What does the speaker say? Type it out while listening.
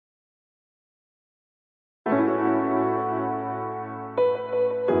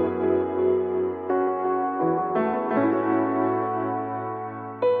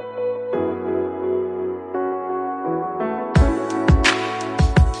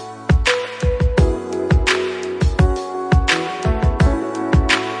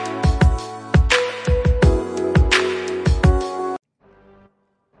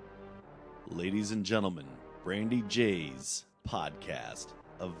Ladies and gentlemen, Brandy J's podcast,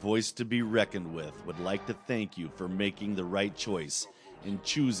 A Voice to be Reckoned With, would like to thank you for making the right choice in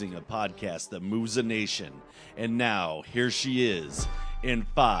choosing a podcast that moves a nation. And now, here she is in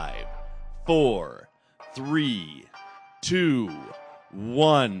 5, 4, 3, 2,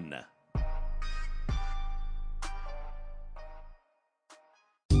 1.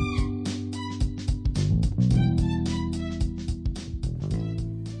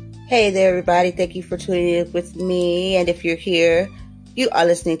 Hey there, everybody. Thank you for tuning in with me. And if you're here, you are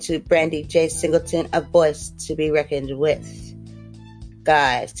listening to Brandy J. Singleton, A Voice to be Reckoned With.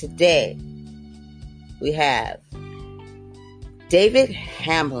 Guys, today we have David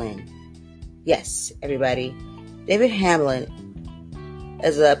Hamblen. Yes, everybody. David Hamblen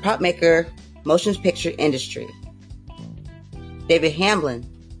is a prop maker, motion picture industry. David Hamblen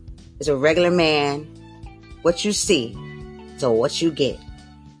is a regular man. What you see, so what you get.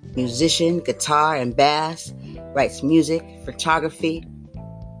 Musician, guitar, and bass, writes music, photography.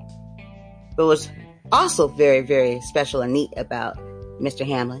 But what's also very, very special and neat about Mr.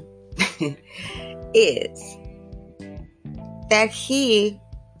 Hamblen is that he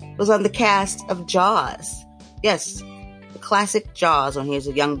was on the cast of Jaws. Yes, the classic Jaws when he was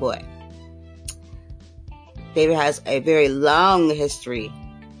a young boy. David has a very long history,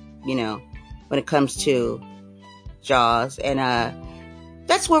 when it comes to Jaws. And,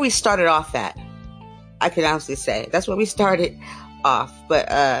 that's where we started off at. I can honestly say that's where we started off. But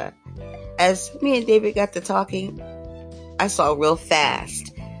as me and David got to talking, I saw real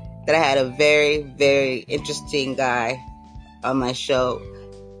fast that I had a very, very interesting guy on my show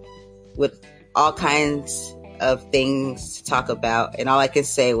with all kinds of things to talk about. And all I could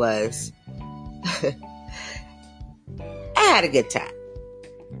say was, I had a good time.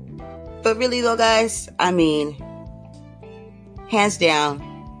 But really though, guys, hands down,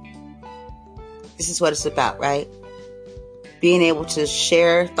 this is what it's about, right? Being able to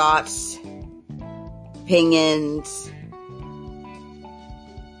share thoughts, opinions,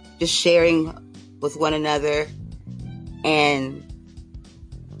 just sharing with one another, and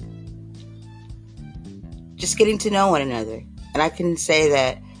just getting to know one another. And I can say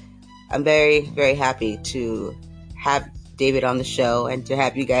that I'm very, very happy to have David on the show and to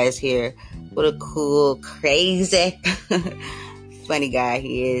have you guys here. What a cool, crazy, funny guy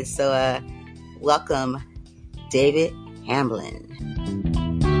he is. So, welcome, David Hamblen.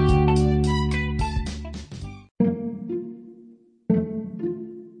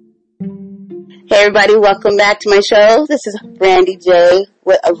 Hey, everybody, welcome back to my show. This is Brandy J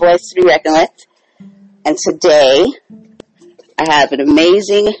with A Voice to be Reckoned With. And today, I have an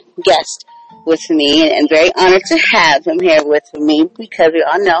amazing guest with me, and very honored to have him here with me because we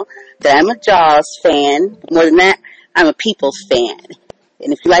all know that I'm a Jaws fan. More than that, I'm a People's fan.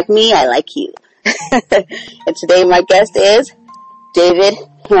 And if you like me, I like you. And today my guest is David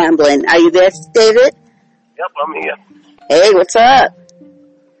Hamblen. Are you there, David? Yep, I'm here. Hey, what's up?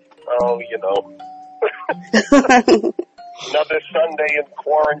 Oh, Another Sunday in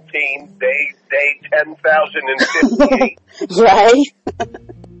quarantine, day 10,058. Right?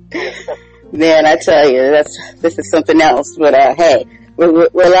 Man, I tell you, this is something else. But hey, we're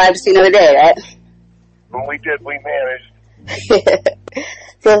alive to see another day, right? We managed.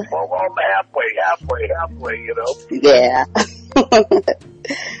 So, well, halfway, Yeah. Well,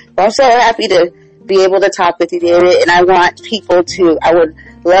 I'm so happy to be able to talk with you, David, and I would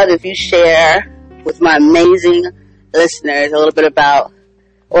love if you share with my amazing listeners a little bit about,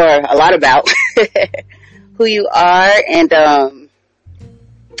 or a lot about, who you are and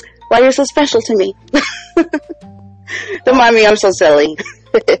why you're so special to me. Don't mind me, I'm so silly.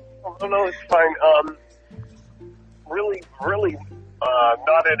 No, it's fine. Really,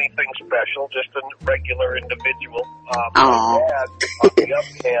 not anything special, just a regular individual. My dad, on the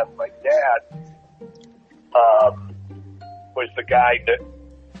other hand, was the guy that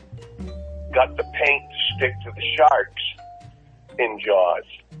got the paint to stick to the sharks in Jaws.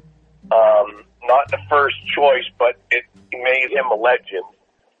 Not the first choice, but it made him a legend.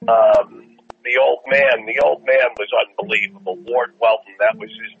 The old man was unbelievable. Ward Welton, that was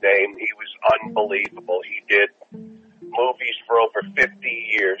his name. He was unbelievable. He did movies for over 50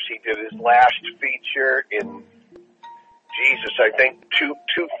 years. He did his last feature in, I think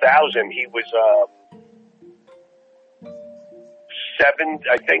 2000. He was 70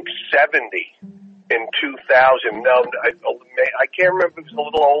 in 2000. No, I can't remember if he was a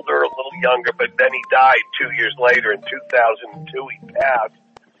little older or a little younger, but then he died 2 years later. In 2002, he passed.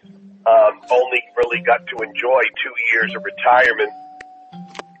 Only really got to enjoy 2 years of retirement.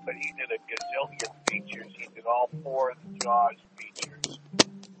 But he did a gazillion features. He did all 4 of the Jaws features.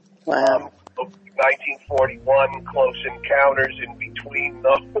 Wow. 1941, Close Encounters in between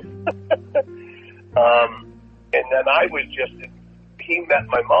those. And then he met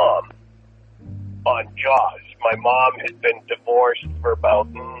my mom on Jaws. My mom had been divorced for about,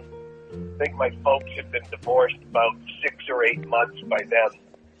 I think my folks had been divorced about 6 or 8 months by then.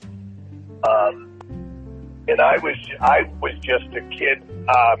 And I was just a kid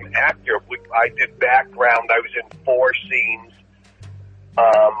actor. I did background. I was in 4 scenes.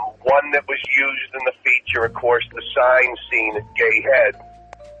 One that was used in the feature, of course, the sign scene at Gay Head.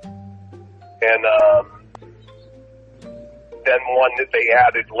 And then one that they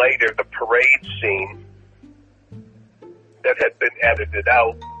added later, the parade scene, that had been edited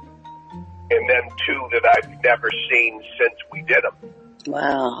out. And then 2 that I've never seen since we did them.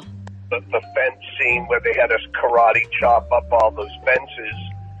 Wow. The fence scene where they had us karate chop up all those fences.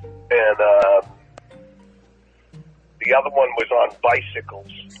 And the other one was on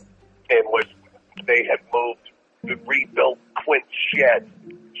bicycles. And they had rebuilt Quint's shack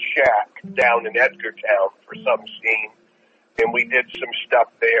down in Edgartown for some scene. And we did some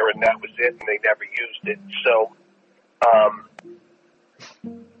stuff there, and that was it, and they never used it. So,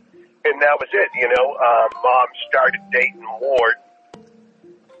 and that was it, Mom started dating Ward,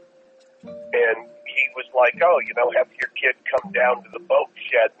 and he was like, have your kid come down to the boat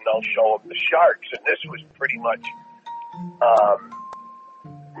shed, and I'll show him the sharks. And this was pretty much,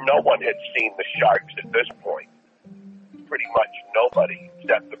 no one had seen the sharks at this point. Pretty much nobody,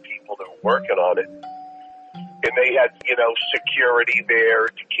 except the people that were working on it. And they had, security there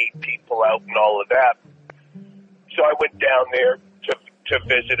to keep people out and all of that. So I went down there to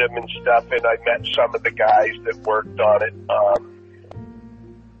visit him and stuff, and I met some of the guys that worked on it.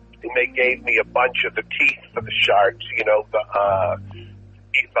 And they gave me a bunch of the teeth for the sharks,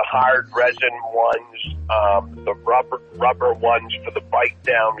 the hard resin ones, the rubber ones for the bite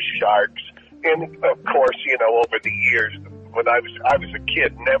down sharks. And of course, over the years, when I was a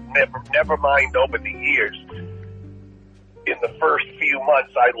kid, never mind over the years, in the first few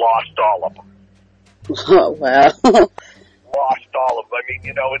months, I lost all of them. Oh, wow. Lost all of them. I mean,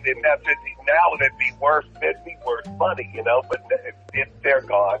 and that's it. Now it'd be worth money, but if they're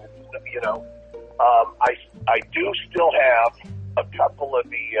gone, I do still have a couple of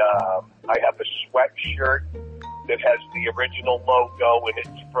I have a sweatshirt that has the original logo, and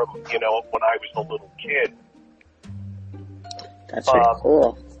it's from, when I was a little kid. That's pretty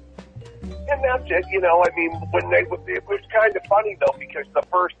cool. And that's it, it was kind of funny though, because the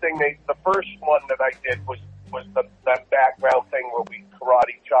first one that I did was that background thing where we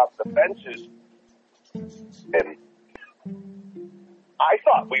karate chopped the fences. And I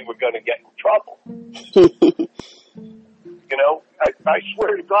thought we were going to get in trouble. I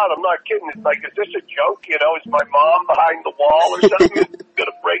swear to God, I'm not kidding. It's like, is this a joke? Is my mom behind the wall or something? Going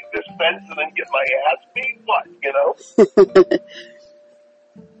to break this fence and then get my ass beat? What,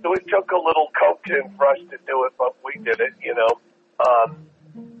 So it took a little coaxing for us to do it, but we did it,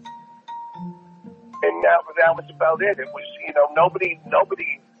 and that was about it. It was, nobody,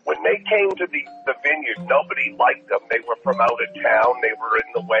 when they came to the vineyard, nobody liked them. They were from out of town. They were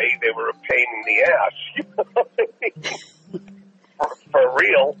in the way. They were a pain in the ass. For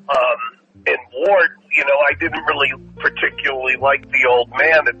real. And Ward, I didn't really particularly like the old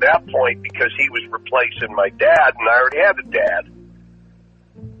man at that point because he was replacing my dad, and I already had a dad.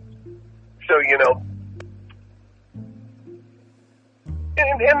 So, and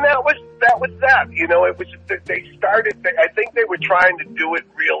that was that. It was, they started, I think they were trying to do it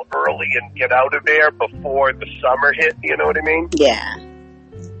real early and get out of there before the summer hit, you know what I mean? Yeah.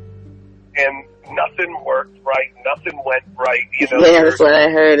 And nothing worked right, nothing went right, Yeah, that's what I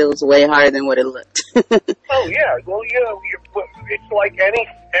heard. It was way harder than what it looked. Oh, yeah. Well, it's like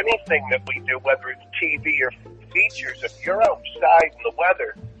anything that we do, whether it's TV or features, if you're outside in the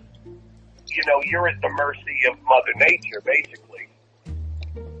weather, you're at the mercy of Mother Nature, basically.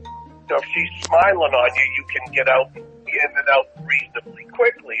 So if she's smiling on you, you can get out in and out reasonably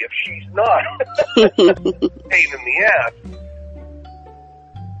quickly. If she's not, pain in the ass.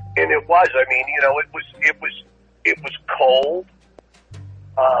 And it was, it was cold.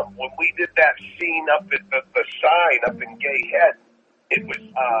 When we did that scene up at the sign up in Gay Head, it was,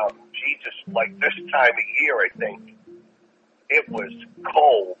 like this time of year, I think. It was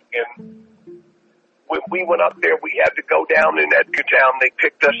cold, and when we went up there, we had to go down in Edgartown. They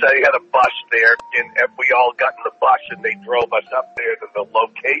picked us. They had a bus there, and we all got in the bus, and they drove us up there to the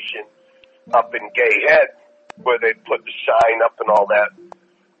location up in Gay Head where they put the sign up and all that.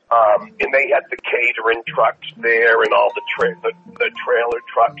 And they had the catering trucks there and all the trailer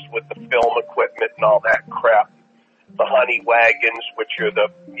trucks with the film equipment and all that crap. the honey wagons, which are the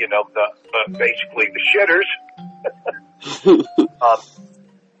basically the shitters.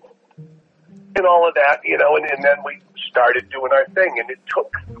 And all of that, and then we started doing our thing, and it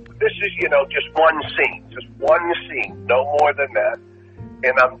took, this is, just one scene, no more than that.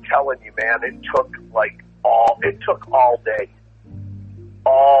 And I'm telling you, man, it took all day.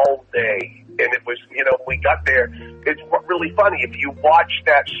 And it was, we got there. It's really funny. If you watch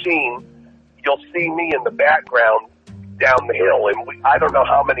that scene, you'll see me in the background down the hill. And I don't know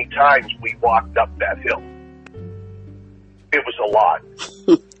how many times we walked up that hill. It was a lot.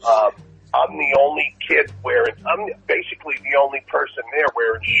 I'm the only kid I'm basically the only person there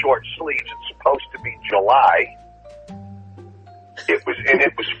wearing short sleeves. It's supposed to be July. It was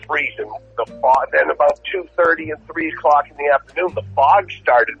freezing. The fog, then about 2:30 and 3 o'clock in the afternoon, the fog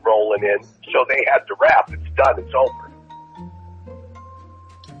started rolling in, so they had to wrap. It's done. It's over.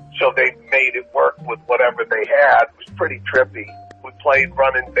 So they made it work with whatever they had. It was pretty trippy. We played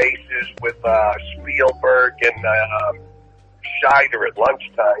running bases with Spielberg and Scheider at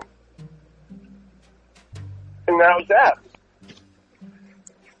lunchtime. And that was that.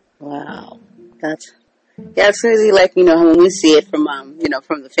 Wow. It's crazy, like, when we see it from,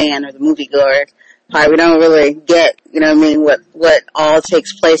 from the fan or the moviegoer part, we don't really get, what all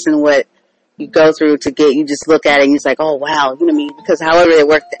takes place and what you go through to get, you just look at it and it's like, oh wow, because however it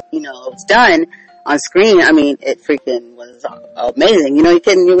worked, it's done on screen, it freaking was amazing. You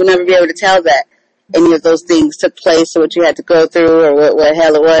would never be able to tell that any of those things took place or what you had to go through or what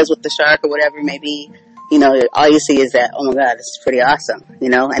hell it was with the shark or whatever it may be. All you see is that, oh my God, this is pretty awesome,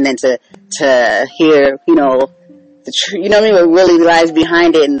 and then to hear, what really lies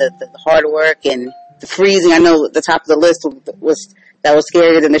behind it and the hard work and the freezing. I know the top of the list was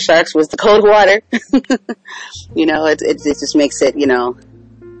scarier than the sharks was the cold water. It just makes it,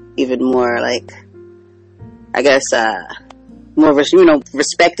 even more like, I guess, more,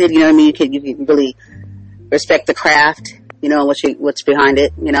 respected, you can really respect the craft, what's behind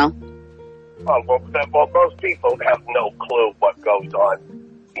it, Oh, well, most people have no clue what goes on.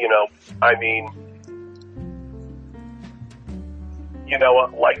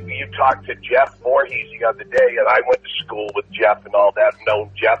 Like you talked to Jeff Voorhees the other day, and I went to school with Jeff and all that, known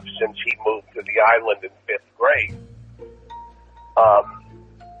Jeff since he moved to the island in 5th grade.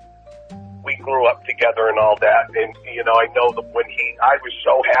 We grew up together and all that, and, I know that I was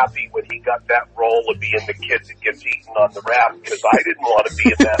so happy when he got that role of being the kid that gets eaten on the raft, because I didn't want to be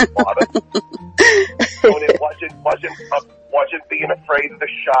in that water. And it wasn't being afraid of the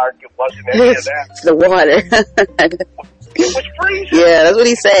shark, it wasn't any of that. It's the water. It was freezing. Yeah, that's what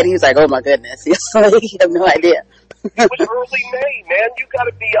he said. He was like, oh my goodness. You have no idea. It was early May, man. You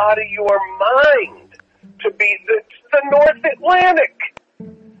gotta be out of your mind to be the North Atlantic.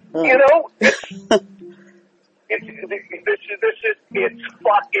 It's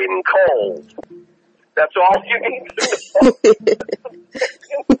fucking cold. That's all you need to know.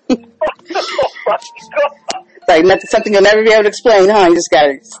 Oh my God. Like something you'll never be able to explain, huh? You just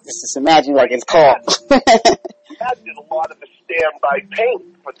gotta just imagine like it's cold. Dad did a lot of the standby paint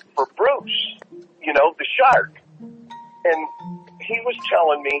for Bruce, the shark. And he was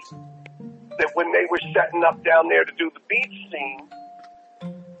telling me that when they were setting up down there to do the beach scene,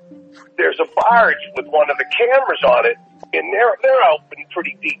 there's a barge with one of the cameras on it, and they're out in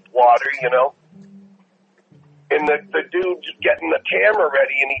pretty deep water, And the dude's getting the camera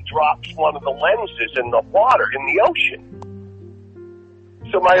ready, and he drops one of the lenses in the water, in the ocean.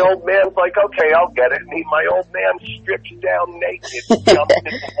 So my old man's like, okay, I'll get it. And my old man strips down naked and jumps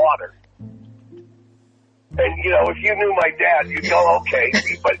in the water. And, if you knew my dad, you'd go, okay.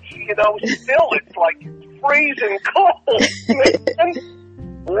 But, still, it's like freezing cold, man.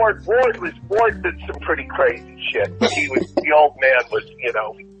 Ward did some pretty crazy shit. The old man was, the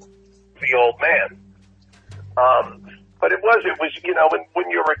old man. But it was, when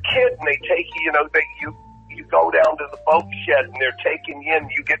you're a kid and they take you, you go down to the boat shed and they're taking you in,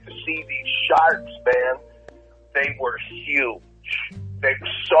 you get to see these sharks, man. They were huge. They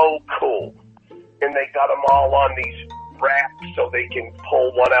were so cool. And they got them all on these racks so they can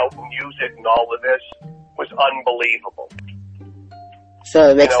pull one out and use it, and all of this was unbelievable. So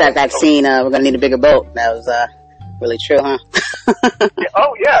it makes that scene, we're gonna need a bigger boat. That was, really true, huh? Yeah,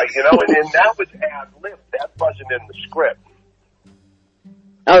 oh yeah, and that was ad-lib. That wasn't in the script.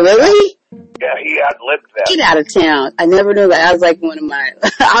 Oh really? Yeah, he ad-libbed that. Get out of town. I never knew that. That was like one of my,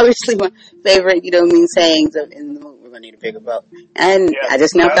 obviously my favorite, sayings in the movie. We're gonna need a bigger boat. And yeah, I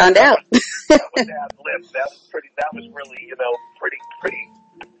just now found out. That was ad-libbed. That was really, pretty.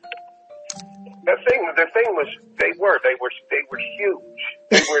 The thing was, they were huge.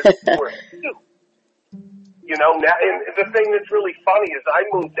 They were huge. You know, now, and the thing that's really funny is I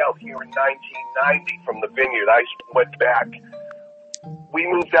moved out here in 1990 from the Vineyard. I went back. We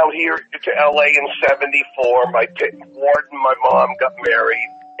moved out here to LA in 74. Ward and my mom got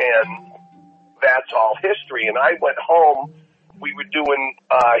married, and that's all history. And I went home. We were doing,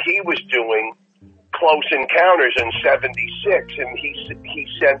 he was doing Close Encounters in 76, and he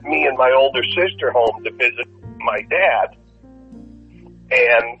sent me and my older sister home to visit my dad.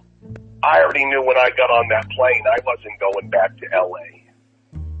 And I already knew when I got on that plane I wasn't going back to LA.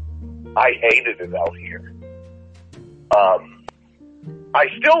 I hated it out here. I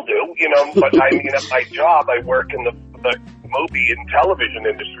still do, you know, but I mean, at my job, I work in the movie and television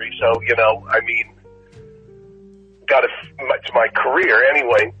industry, so, you know, I mean, it's my career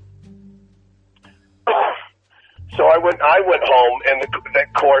anyway. So I went home, and of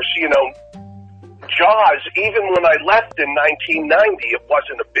course, you know, Jaws, even when I left in 1990, it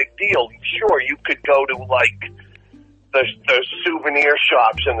wasn't a big deal. Sure, you could go to, like, the souvenir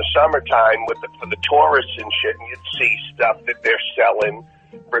shops in the summertime for the tourists and shit, and you'd see stuff that they're selling,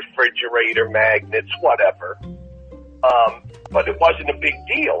 refrigerator magnets, whatever. But it wasn't a big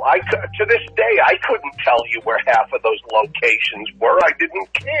deal. To this day, I couldn't tell you where half of those locations were. I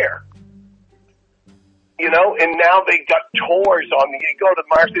didn't care. You know, and now they got tours you go to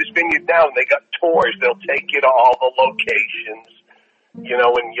Martha's Vineyard now and they got tours. They'll take you to all the locations, you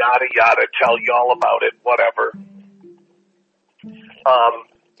know, and yada yada, tell you all about it, whatever.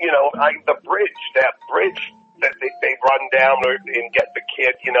 You know, that bridge that they run down and get the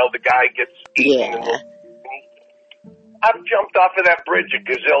kid, you know, the guy gets eaten. Yeah. I've jumped off of that bridge a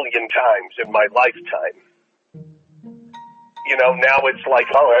gazillion times in my lifetime. You know, now it's like,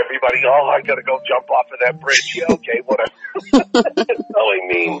 everybody, I gotta go jump off of that bridge. Yeah, okay, whatever. So, I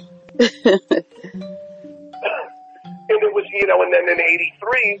mean, and it was, you know, and then in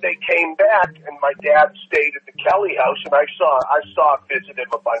 83, they came back, and my dad stayed at the Kelly house, and I visited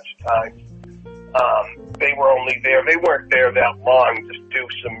him a bunch of times. They were only there, they weren't there that long, just do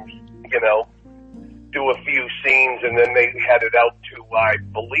some, you know, do a few scenes, and then they headed out to, I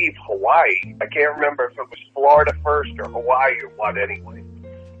believe, Hawaii. I can't remember if it was Florida first or Hawaii or what, anyway.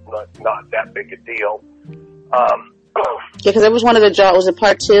 Not that big a deal. Because it was one of the Jaws. Was it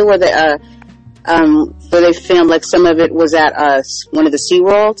part 2 where they filmed, like, some of it was at one of the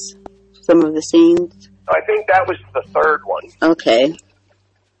SeaWorlds? Some of the scenes? I think that was the third one. Okay. I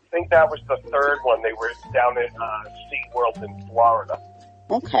think that was the third one. They were down at SeaWorld in Florida.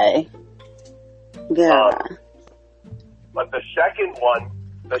 Okay. Yeah. But the second one,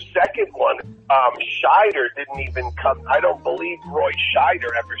 Scheider didn't even come. I don't believe Roy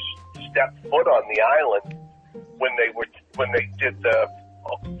Scheider ever stepped foot on the island when they did the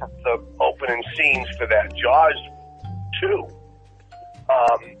opening scenes for that Jaws 2.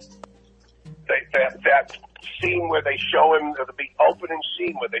 That scene where they show him, the opening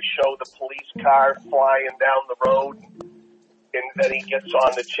scene where they show the police car flying down the road. And then he gets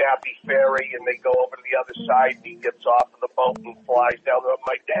on the Chappie Ferry, and they go over to the other side, and he gets off of the boat and flies down the road.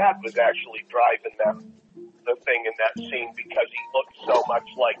 My dad was actually driving the thing in that scene because he looked so much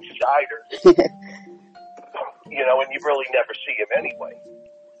like Scheider. You know, and you really never see him anyway.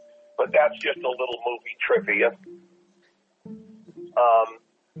 But that's just a little movie trivia.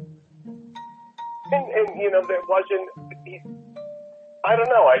 And you know, there wasn't... I don't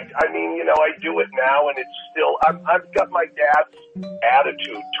know. I mean, you know, I do it now, and it's still. I've got my dad's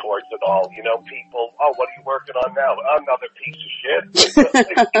attitude towards it all. You know, people. Oh, what are you working on now? Another piece of shit.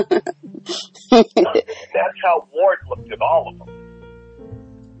 That's how Ward looked at all of them.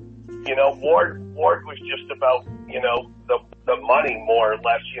 You know, Ward was just about, you know, the money more or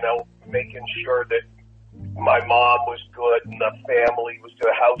less. You know, making sure that my mom was good and the family was good,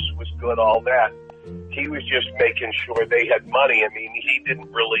 the house was good, all that. He was just making sure they had money. I mean, he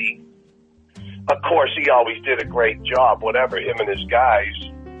didn't really... Of course, he always did a great job, whatever, him and his guys.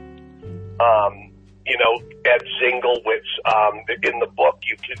 You know, Ed Zinglewitz, in the book,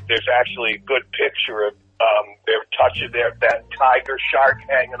 there's actually a good picture of they're touching that tiger shark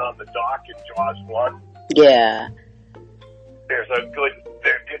hanging on the dock in Jaws 1. Yeah. There's a good...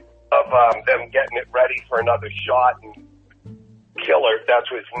 of them getting it ready for another shot, and Killer,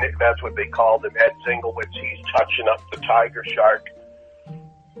 that's what they called him, Ed Zinglewitz. He's touching up the tiger shark.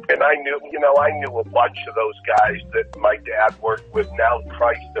 And I knew a bunch of those guys that my dad worked with. Now,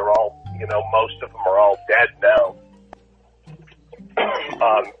 Christ, they're all, you know, most of them are all dead now.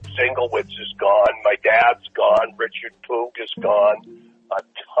 Zinglewitz is gone. My dad's gone. Richard Poog is gone. A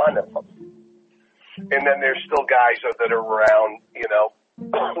ton of them. And then there's still guys that are around, you know.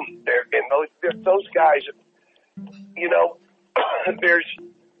 Those guys, you know, there's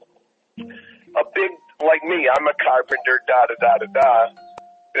a big like me, I'm a carpenter, da-da-da-da-da.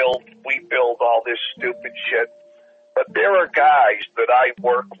 We build all this stupid shit. But there are guys that I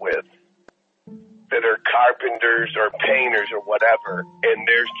work with that are carpenters or painters or whatever, and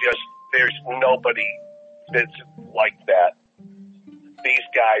there's nobody that's like that. These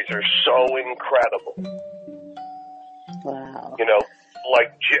guys are so incredible. Wow. You know,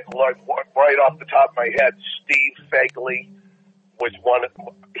 like right off the top of my head, Steve Fagley was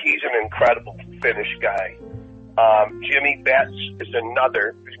he's an incredible finish guy. Jimmy Betts is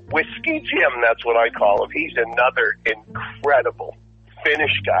another, Whiskey Jim, that's what I call him. He's another incredible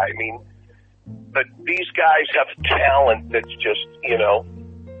finish guy. I mean, but these guys have talent that's just, you know,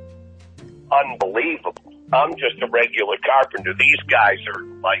 unbelievable. I'm just a regular carpenter. These guys are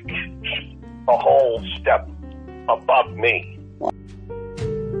like a whole step above me.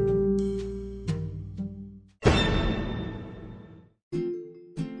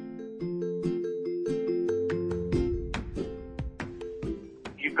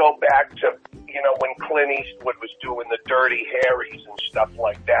 You go back to, you know, when Clint Eastwood was doing the Dirty Harrys and stuff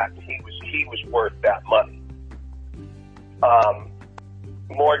like that, he was worth that money.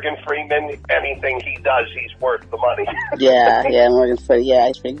 Morgan Freeman, anything he does, he's worth the money. yeah, Morgan Freeman, yeah,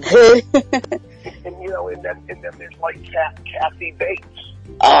 he's pretty good. And you know, and then there's like Kathy Bates.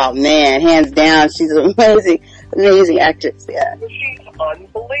 Oh man, hands down, she's an amazing actress. Yeah, she's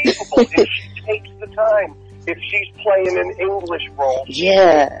unbelievable. If she takes the time, if she's playing an English role,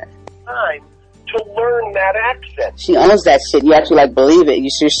 yeah, time to learn that accent. She owns that shit. You actually like believe it.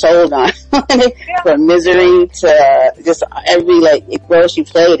 You're sold on it. Yeah. From Misery to just every like role she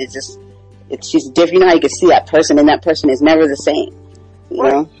played. She's different. You know how you can see that person, and that person is never the same. You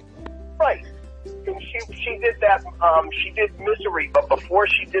know? Right. And she did that. She did Misery, but before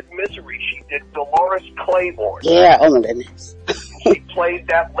she did Misery, she did Dolores Claiborne. Yeah. Oh my goodness. She played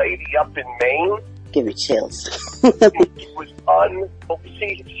that lady up in Maine. Give me chills. It was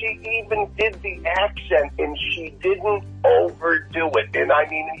she even did the accent, and she didn't overdo it. And I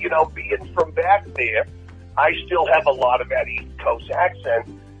mean, you know, being from back there, I still have a lot of that East Coast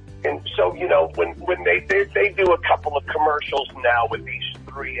accent. And so, you know, when they do a couple of commercials now with these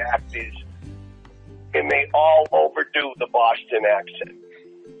three actors, and they all overdo the Boston accent.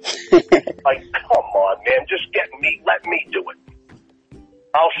 Like, come on, man, just let me do it.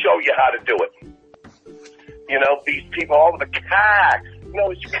 I'll show you how to do it. You know, these people all over the car. No,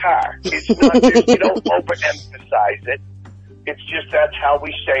 it's car. It's not just, you don't overemphasize it. It's just that's how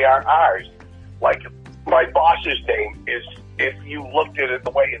we say our R's. Like, my boss's name is, if you looked at it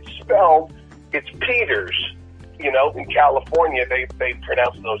the way it's spelled, it's Peters. You know, in California, they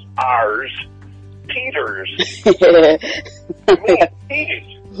pronounce those R's Peters. Me,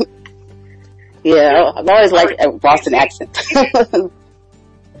 Peters. Yeah, I've always liked a Boston accent.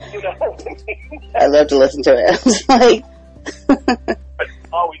 You know, I love to listen to it. I was like,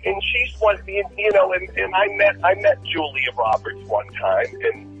 and she's one. You know, and I met Julia Roberts one time,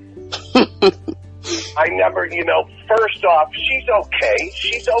 and I never, you know. First off, she's okay.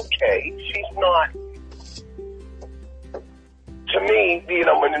 She's not. To me, you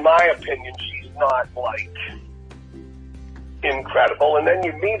know, in my opinion, she's not like incredible. And then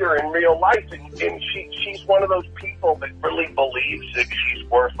you meet her in real life, and she's one of those people that really believes that she's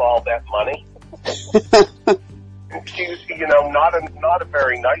worth all that money. And she's, you know, not a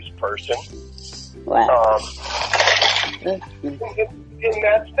very nice person. Wow. And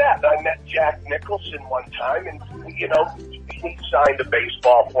that's that. I met Jack Nicholson one time, and you know, he signed a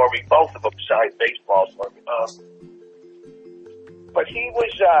baseball for me. Both of them signed baseballs for me. But he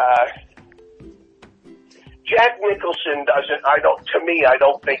was. Jack Nicholson to me, I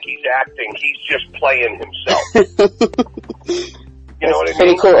don't think he's acting. He's just playing himself. You know what I mean?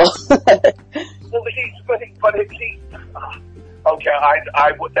 Pretty cool. Well, okay,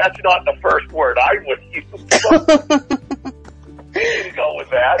 I would, that's not the first word I would use. We can go with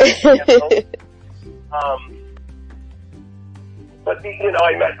that, you know. But, you know,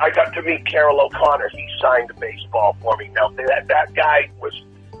 I got to meet Carol O'Connor. He signed a baseball for me. Now, that guy was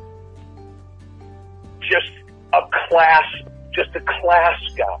just a class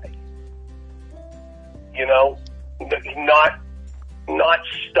guy. You know, not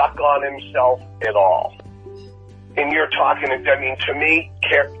stuck on himself at all. And you're talking, I mean, to me,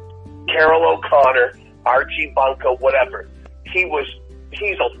 Carol O'Connor, Archie Bunker, whatever, he's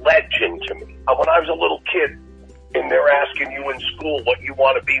a legend to me. When I was a little kid, and they're asking you in school what you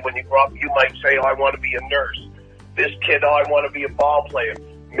want to be when you grow up, you might say, oh, I want to be a nurse. This kid, oh, I want to be a ball player.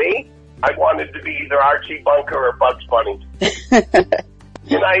 Me? I wanted to be either Archie Bunker or Bugs Bunny. And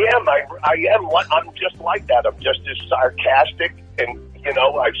I'm just like that. I'm just as sarcastic, and, you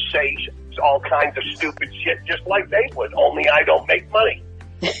know, I say all kinds of stupid shit just like they would, only I don't make money.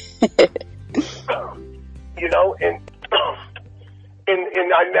 You know, and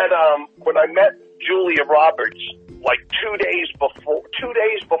I met, when I met Julia Roberts, like 2 days before,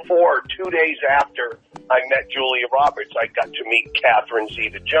 2 days after I met Julia Roberts, I got to meet Catherine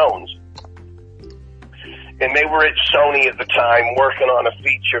Zeta-Jones. And they were at Sony at the time working on a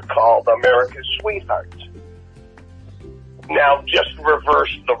feature called America's Sweethearts. Now, just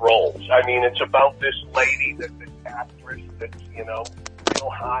reverse the roles. I mean, it's about this lady, this actress that's, you know, real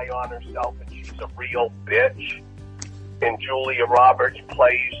high on herself, and she's a real bitch. And Julia Roberts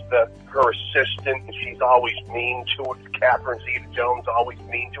plays her assistant, and she's always mean to her. Catherine Zeta-Jones always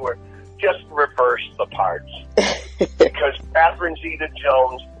mean to her. Just reverse the parts. Because Catherine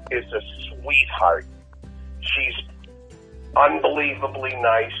Zeta-Jones is a sweetheart. She's unbelievably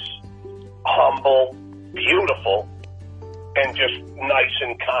nice, humble, beautiful, and just nice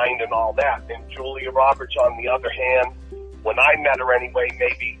and kind and all that. And Julia Roberts, on the other hand, when I met her anyway,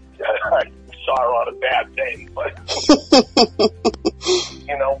 maybe I saw her on a bad day, but,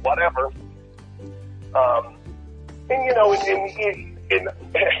 you know, whatever. And, you know, in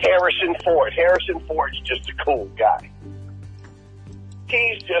Harrison Ford's just a cool guy.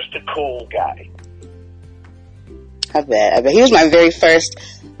 He's just a cool guy. I bet. He was my very first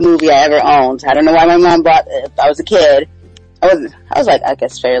movie I ever owned. I don't know why my mom bought it. I was a kid. I was like, I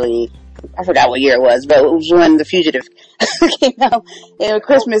guess fairly, I forgot what year it was, but it was when The Fugitive came out. It was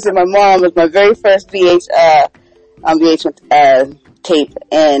Christmas, and my mom was my very first VHS tape,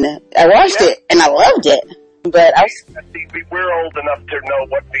 and I watched it, and I loved it. But we're old enough to know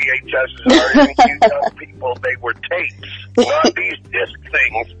what VHSs are, and you tell people they were tapes, not these disc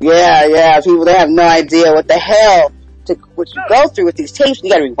things. Yeah, people, they have no idea what the hell what you go through with these tapes. You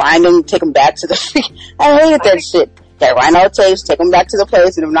gotta rewind them, take them back to the, I hated that shit. You gotta rewind all the tapes, take them back to the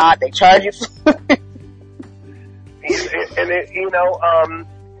place, and if not, they charge you for it. And it, you know,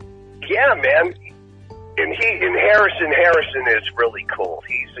 yeah, man. And Harrison is really cool.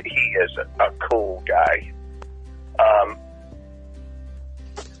 He is a cool guy.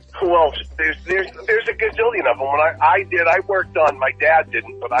 Who else? There's a gazillion of them. When I worked on, my dad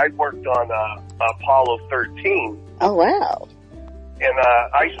didn't, but I worked on Apollo 13. Oh wow! And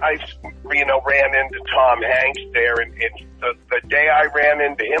I you know, ran into Tom Hanks there, and the day I ran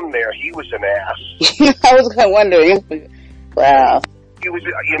into him there, he was an ass. I was kind of wondering. Wow. He was,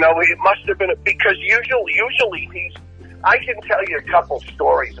 you know, it must have been because usually he's. I can tell you a couple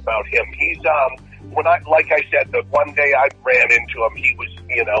stories about him. He's like I said, the one day I ran into him, he was,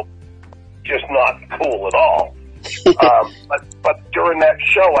 you know, just not cool at all. But during that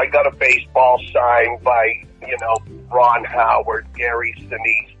show, I got a baseball signed by, you know, Ron Howard, Gary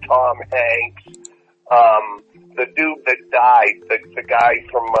Sinise, Tom Hanks, the dude that died, the guy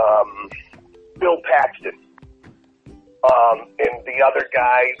from Bill Paxton, and the other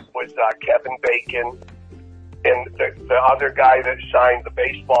guy was Kevin Bacon. And the other guy that signed the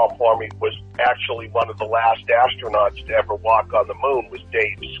baseball for me was actually one of the last astronauts to ever walk on the moon, was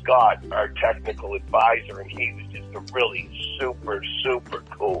Dave Scott, our technical advisor, and he was just a really super, super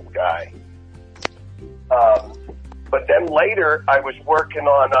cool guy. But then later, I was working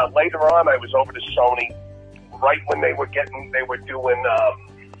on, I was over to Sony right when they were doing,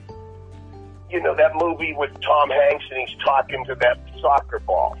 you know, that movie with Tom Hanks and he's talking to that soccer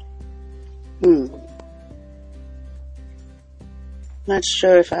ball. I'm not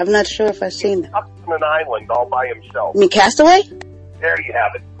sure if I've seen that. Up on an island all by himself. You mean Castaway? There you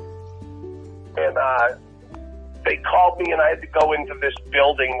have it. And they called me, and I had to go into this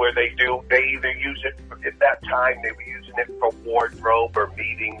building where they either use it, at that time they were using it for wardrobe or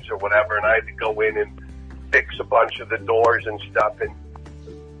meetings or whatever, and I had to go in and fix a bunch of the doors and stuff, and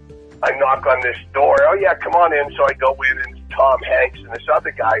I knock on this door. Oh yeah, come on in. So I go in, and Tom Hanks and this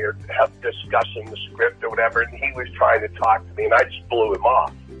other guy are discussing the script or whatever, and he was trying to talk to me, and I just blew him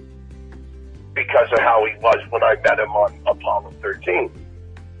off because of how he was when I met him on Apollo 13.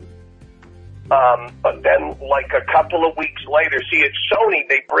 But then, like a couple of weeks later, see, at Sony,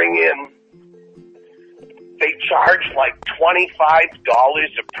 they charge like $25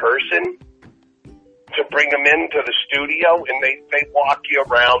 a person to bring them into the studio, and they walk you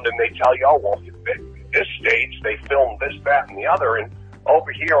around and they tell you, oh, well, this stage, they filmed this, that, and the other, and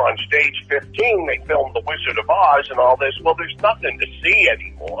over here on stage 15, they filmed The Wizard of Oz and all this. Well, there's nothing to see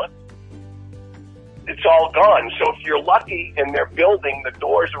anymore. It's all gone. So if you're lucky and they're building, the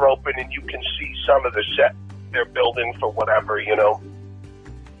doors are open and you can see some of the set they're building for whatever, you know.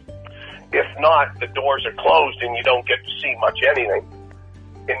 If not, the doors are closed and you don't get to see much anything.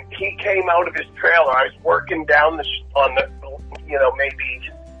 And he came out of his trailer. I was working down on the, you know, maybe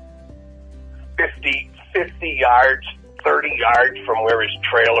 50 yards, 30 yards from where his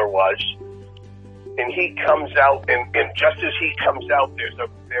trailer was. And he comes out, and just as he comes out, they've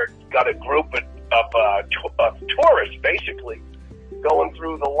got a group of tourists, basically, going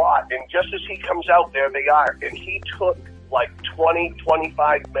through the lot. And just as he comes out, there they are. And he took like 20,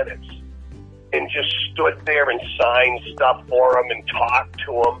 25 minutes and just stood there and signed stuff for him and talked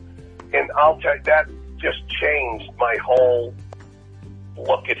to him. And I'll tell you, that just changed my whole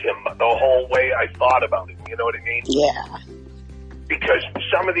look at him, the whole way I thought about him. You know what I mean? Yeah. Because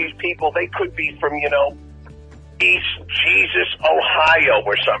some of these people, they could be from, East Jesus, Ohio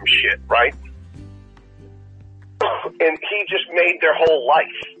or some shit, right? And he just made their whole life.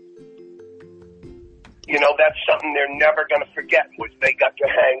 That's something they're never going to forget, was they got to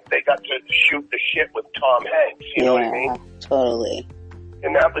shoot the shit with Tom Hanks. You know what I mean? Totally.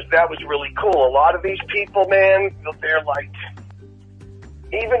 And that was really cool. A lot of these people, man, they're like,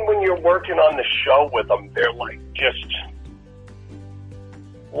 even when you're working on the show with them, they're like just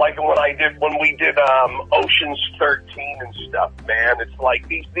like when we did Ocean's 13 and stuff, man. It's like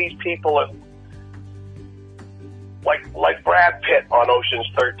these people are like Brad Pitt on Ocean's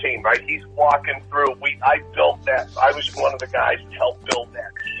 13, right? He's walking through. I built that. I was one of the guys that helped build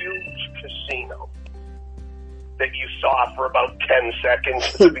that huge casino that you saw for about 10 seconds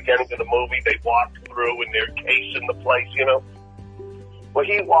at the beginning of the movie. They walked through and they're casing the place, Well,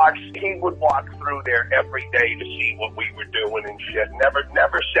 he would walk through there every day to see what we were doing and shit.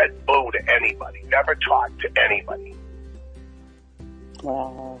 Never said boo to anybody. Never talked to anybody.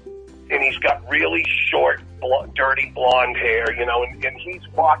 Wow. And he's got really short, dirty blonde hair, and he's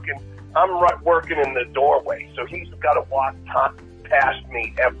walking. I'm working in the doorway, so he's got to walk past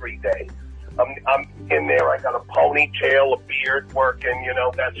me every day. I'm in there. I got a ponytail, a beard working.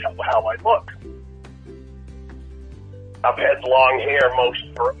 That's how I look. I've had long hair most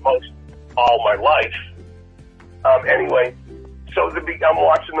all my life. Anyway, so I'm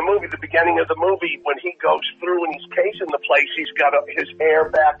watching the movie. The beginning of the movie, when he goes through and he's casing the place, he's got his hair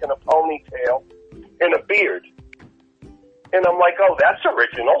back in a ponytail and a beard. And I'm like, oh, that's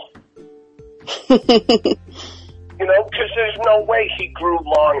original. Because there's no way he grew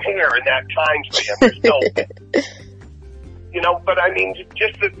long hair in that time span. There's no, but I mean,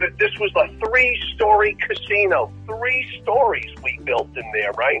 just this was a 3-story casino. 3 stories we built in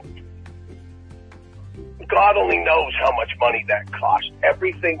there, right? God only knows how much money that cost.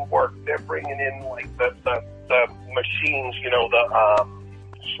 Everything worked. They're bringing in like the machines, the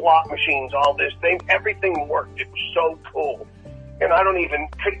slot machines, all this thing. Everything worked. It was so cool. And I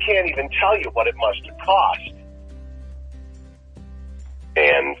can't even tell you what it must have cost.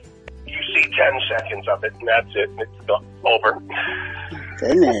 And you see 10 seconds of it, and that's it. It's over.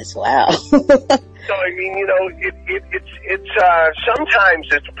 Goodness, wow. So I mean, it's sometimes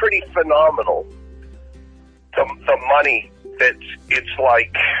it's pretty phenomenal. The money it's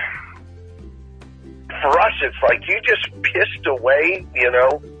like, for us, it's like you just pissed away,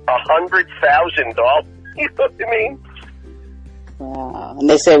 $100,000. You know what I mean? Wow. And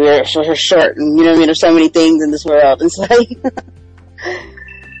they say we're short, and there's so many things in this world. It's like,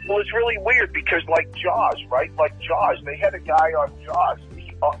 well, it's really weird because like Jaws, right? Like Jaws, they had a guy on Jaws.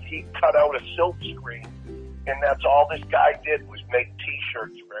 He cut out a silk screen, and that's all this guy did was make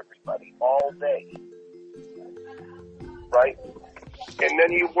T-shirts for everybody all day. Right? And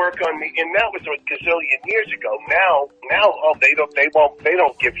then you work on and that was a gazillion years ago. Now, they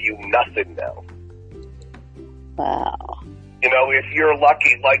don't give you nothing now. Wow. If you're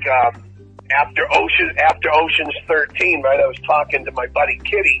lucky, like, after Ocean's 13, right, I was talking to my buddy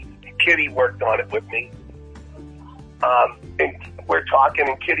Kitty. Kitty worked on it with me. And we're talking,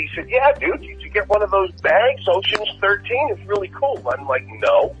 and Kitty said, yeah, dude, did you get one of those bags? Ocean's 13 is really cool. I'm like,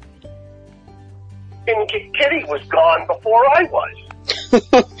 no. And Kitty was gone before I was.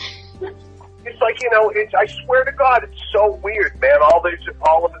 It's like, I swear to God, it's so weird, man. All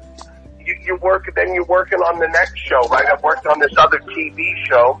of it. You work, then you're working on the next show, right? I worked on this other TV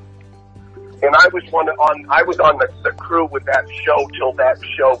show, and I was on the crew with that show till that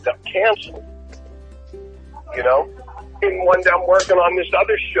show got canceled. And one day I'm working on this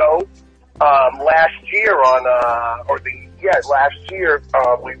other show last year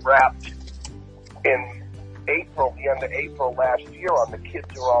we wrapped in April, the end of April last year on The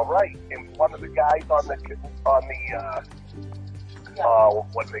Kids Are All Right, and one of the guys on the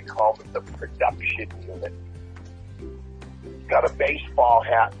what do they call it, the production unit, got a baseball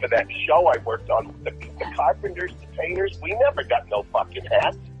hat for that show I worked on. The carpenters, the painters, we never got no fucking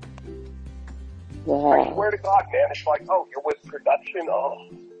hats. Wow. I swear to God, man, it's like, oh, you're with production? Oh.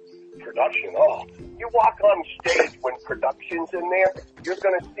 production, oh, you walk on stage when production's in there, you're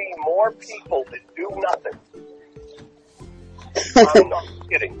going to see more people that do nothing. I'm not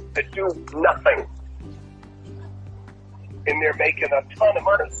kidding. That do nothing. And they're making a ton of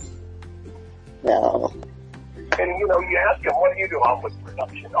money. No. And, you know, you ask them, what do you do? I'm with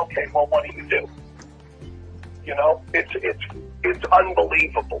production. Okay, well, what do you do? You know, it's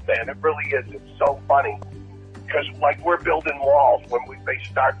unbelievable, man. It really is. It's so funny. Because, like, we're building walls. When they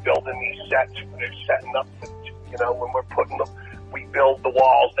start building these sets, they're setting up, you know, when we're putting them, we build the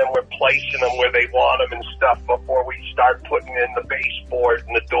walls, then we're placing them where they want them and stuff before we start putting in the baseboard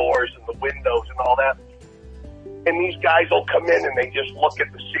and the doors and the windows and all that. And these guys will come in and they just look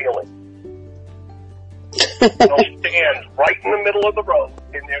at the ceiling. They'll stand right in the middle of the road,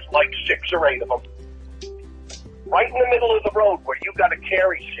 and there's like 6 or 8 of them. Right in the middle of the road where you got to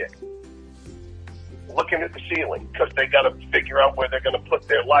carry shit. Looking at the ceiling, because they got to figure out where they're going to put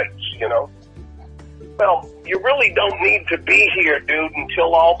their lights, you know. Well, you really don't need to be here, dude,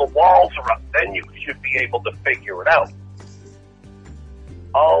 until all the walls are up. Then you should be able to figure it out.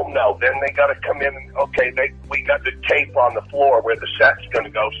 Oh, no, then they got to come in and, okay, we got the tape on the floor where the set's going to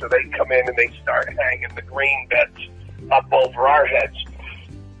go, so they come in and they start hanging the green beds up over our heads.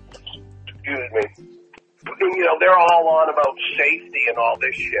 Excuse me. And, you know, they're all on about safety and all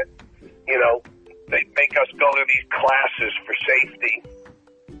this shit. You know, they make us go to these classes for safety.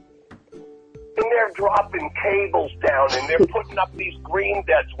 And they're dropping cables down and they're putting up these green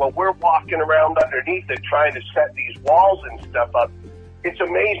beds while we're walking around underneath it trying to set these walls and stuff up. It's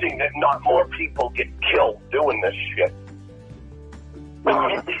amazing that not more people get killed doing this shit.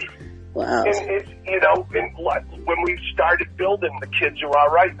 Wow. And it's, you know, and when we started building, the kids are all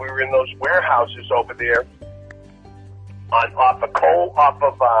right. We were in those warehouses over there off of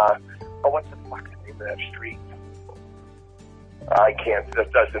what's the fucking name of that street? I can't,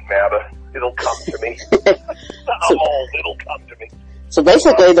 that doesn't matter. It'll come to me. I'm old, it'll come to me. So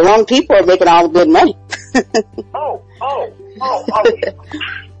basically, the wrong people are making all the good money. Oh.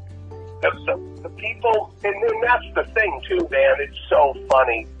 The people, and then that's the thing too, man. It's so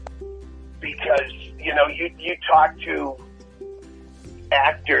funny because, you know, you talk to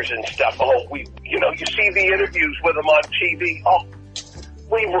actors and stuff. Oh, you know, you see the interviews with them on TV. Oh,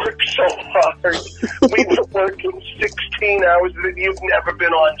 we work so hard. We were working 16 hours. You've never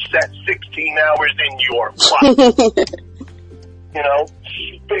been on set 16 hours in your life. You know,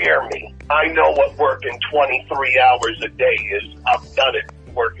 spare me. I know what working 23 hours a day is. I've done it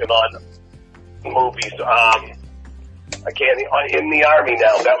working on movies. I can't, in the Army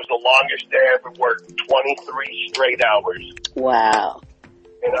now, that was the longest day I ever worked, 23 straight hours. Wow.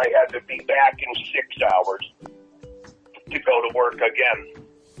 And I had to be back in 6 hours to go to work again.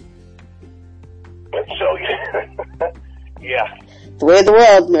 And so, yeah. The way of the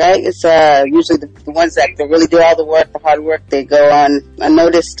world, right? It's usually the ones that really do all the work, the hard work, they go on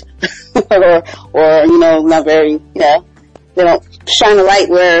unnoticed, or you know, not very, you know, they don't shine a light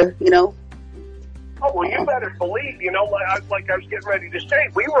where, you know. Oh, well, you better believe, you know, like I was getting ready to say,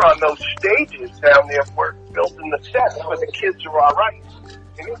 we were on those stages down there where building the sets where the kids are all right.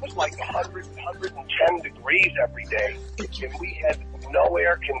 And it was like 100, 110 degrees every day, and we had no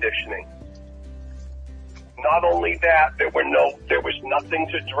air conditioning. Not only that, there was nothing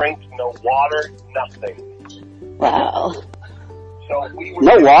to drink, no water, nothing. Wow. So we were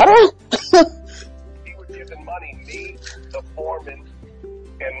no water? We were giving money, me, the foreman,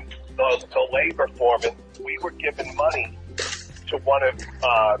 and the labor foreman, we were giving money to one of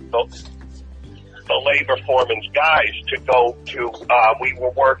the labor foreman's guys to go to, we were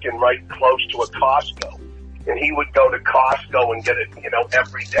working right close to a Costco. And he would go to Costco and get it, you know,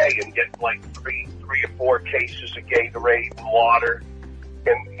 every day and get like three or 4 cases of Gatorade and water.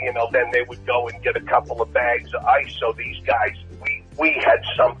 And, you know, then they would go and get a couple of bags of ice. So these guys, we had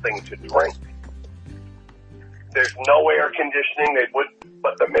something to drink. There's no air conditioning.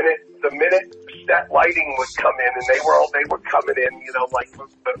 But the minute set lighting would come in, and they were coming in, you know, like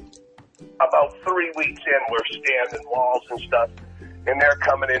about 3 weeks in, we're standing walls and stuff, and they're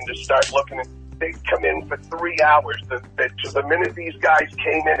coming in to start looking at. They'd come in for 3 hours. The minute these guys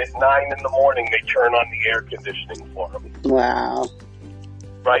came in at 9 in the morning, they turn on the air conditioning for them. Wow.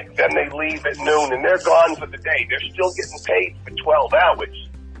 Right? Then they leave at noon, and they're gone for the day. They're still getting paid for 12 hours.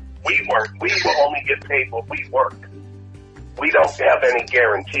 We work. We will only get paid what we work. We don't have any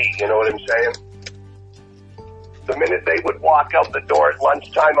guarantee, you know what I'm saying? The minute they would walk out the door at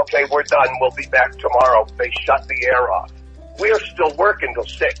lunchtime, okay, we're done, we'll be back tomorrow. They shut the air off. We're still working till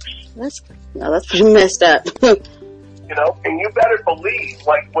 6. That's pretty messed up. You know, and you better believe,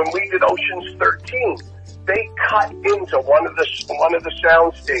 like when we did Ocean's 13, they cut into one of the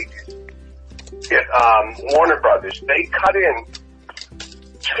sound stages at Warner Brothers. They cut in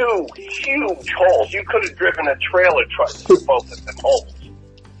 2 huge holes. You could have driven a trailer truck through both of them holes,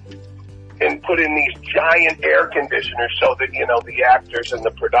 and put in these giant air conditioners so that, you know, the actors and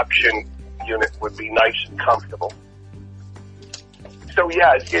the production unit would be nice and comfortable. So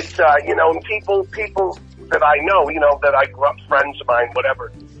yeah, it's you know, and people that I know, you know, that I grew up, friends of mine,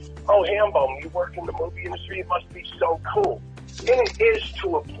 whatever. Oh, Hamblen, you work in the movie industry, it must be so cool. And it is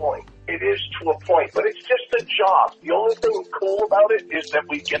to a point. It is to a point, but it's just a job. The only thing cool about it is that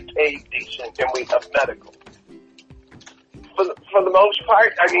we get paid decent and we have medical. For the most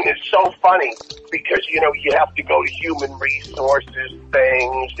part, I mean, it's so funny because, you know, you have to go to human resources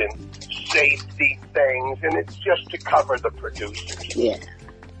things and safety things, and it's just to cover the producers. Yeah.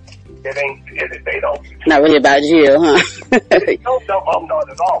 They don't. Not really about you, huh? No, not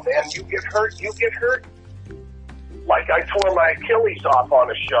at all, man. You get hurt. Like I tore my Achilles off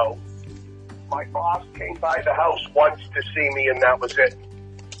on a show. My boss came by the house once to see me, and that was it.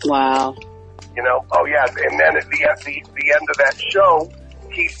 Wow. You know, oh yeah, and then at the end of that show,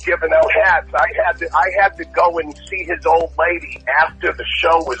 he's giving out hats. I had to go and see his old lady after the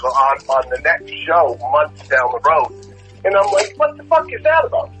show was on the next show months down the road, and I'm like, what the fuck is that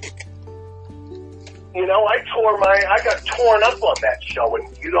about? You know, I got torn up on that show,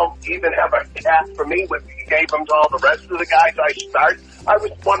 and you don't even have a hat for me. When you gave them to all the rest of the guys I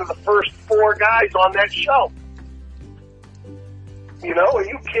was one of the first 4 guys on that show. You know, are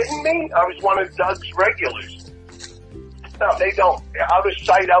you kidding me? I was one of Doug's regulars. No, they don't. Out of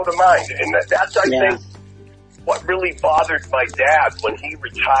sight, out of mind. And that's, I think, what really bothered my dad when he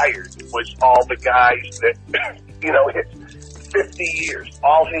retired was all the guys that, you know, it's 50 years.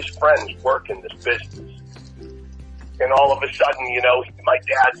 All his friends work in this business. And all of a sudden, you know, my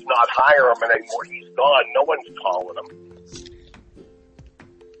dad's not hiring him anymore. He's gone. No one's calling him.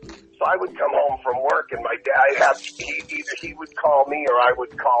 So I would come home from work, and my dad either he would call me or I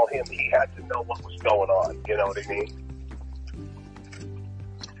would call him. He had to know what was going on. You know what I mean?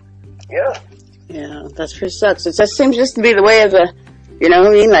 Yeah. Yeah, that's pretty sucks. It just seems just to be the way of the, you know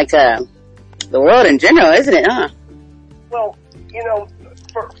what I mean, like the world in general, isn't it? Huh? Well, you know,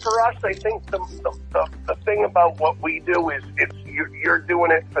 for us, I think the thing about what we do is you're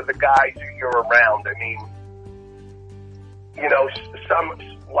doing it for the guys who you're around. I mean, you know,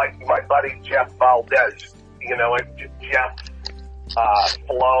 like my buddy Jeff Valdez, you know, Jeff,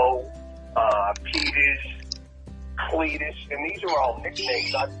 Flo, Peters, Cletus, and these are all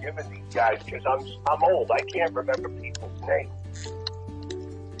nicknames I've given these guys because I'm old. I can't remember people's names.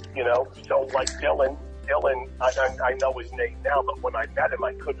 You know, so like Dylan, I know his name now, but when I met him,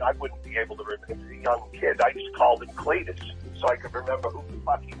 I wouldn't be able to remember. He was a young kid. I just called him Cletus so I could remember who the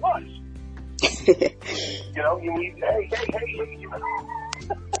fuck he was. You know, you need, hey, you know.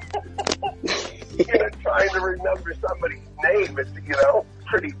 You know, trying to remember somebody's name is, you know,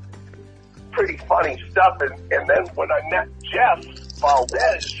 pretty funny stuff. And then when I met Jeff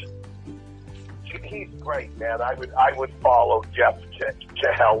Valdez, he's great, man. I would follow Jeff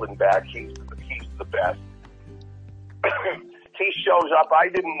to hell and back. He's the best. He shows up. I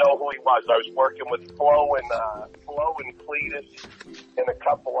didn't know who he was. I was working with Flo and Cletus and a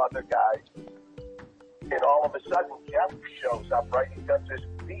couple other guys. And all of a sudden, Jeff shows up, right? He got this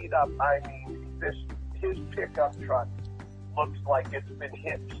beat up. I mean, his pickup truck looks like it's been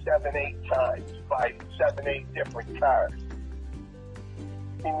hit 7-8 times by 7-8 different cars.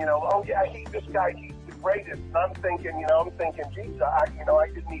 And, you know, oh yeah, he's the greatest. And I'm thinking, geez, I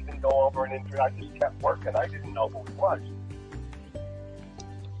didn't even go over an interview. I just kept working. I didn't know who he was.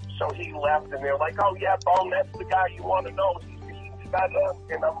 So he left, and they're like, oh yeah, Bone, that's the guy you want to know.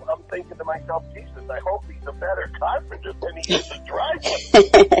 And I'm thinking to myself, Jesus, I hope he's a better carpenter than he is a driver.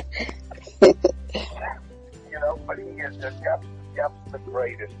 You know, but he is. Jeff's the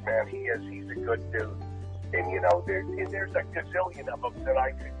greatest, man. He is. He's a good dude. And you know, there's a gazillion of them that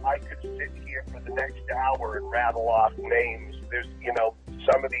I could sit here for the next hour and rattle off names. There's, you know,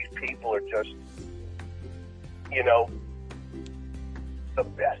 some of these people are just, you know, the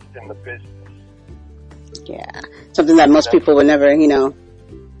best in the business. Yeah, something that most people would never, you know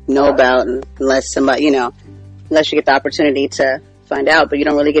about unless somebody, you know, unless you get the opportunity to find out, but you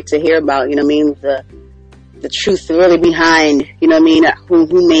don't really get to hear about, you know what I mean, the truth really behind, you know what I mean,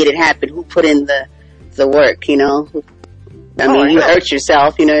 who made it happen, who put in the work, you know. I mean, you hurt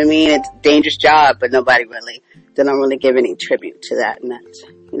yourself, you know what I mean, it's a dangerous job, but they don't really give any tribute to that, and that's,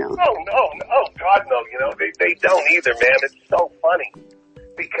 you know. No, God, no, you know, they don't either, man. It's so funny.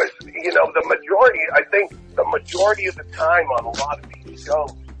 Because, you know, I think the majority of the time on a lot of these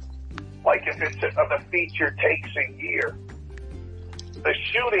shows, like if it's the feature takes a year, the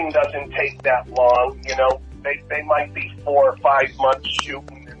shooting doesn't take that long. You know, they might be 4 or 5 months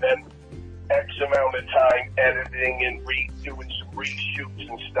shooting and then X amount of time editing and doing some reshoots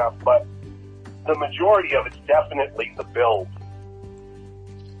and stuff. But the majority of it's definitely the build.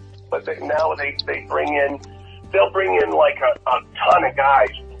 But now they they'll bring in like a ton of guys,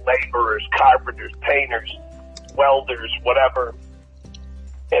 laborers, carpenters, painters, welders, whatever.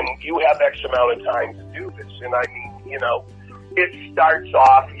 And you have X amount of time to do this. And I mean, you know, it starts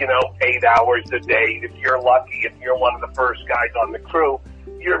off, 8 hours a day. If you're lucky, if you're one of the first guys on the crew,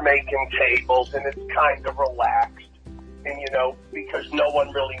 you're making tables and it's kind of relaxed. And, because no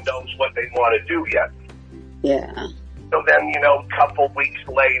one really knows what they want to do yet. Yeah. So then, a couple weeks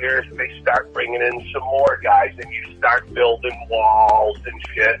later, they start bringing in some more guys and you start building walls and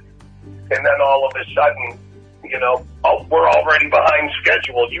shit. And then all of a sudden, oh, we're already behind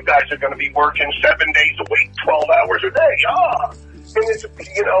schedule. You guys are going to be working 7 days a week, 12 hours a day. And it's,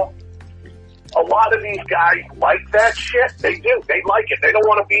 a lot of these guys like that shit. They do. They like it. They don't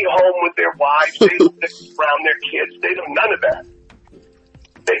want to be home with their wives. They don't sit around their kids. They don't, none of that.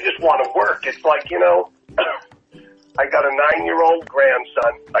 They just want to work. It's like, I got a 9-year-old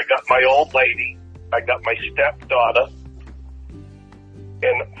grandson. I got my old lady. I got my stepdaughter.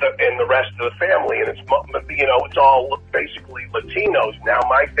 And the rest of the family, and it's all basically Latinos now.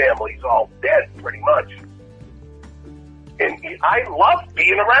 My family's all dead, pretty much. And I love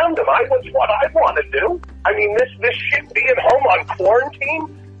being around them. That's what I want to do. I mean, this shit being home on quarantine,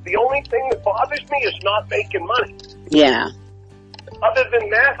 the only thing that bothers me is not making money. Yeah. Other than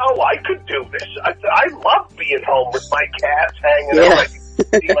that, I could do this. I love being home with my cats, hanging out. I can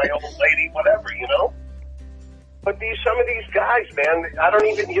see my old lady, whatever, But some of these guys, man, I don't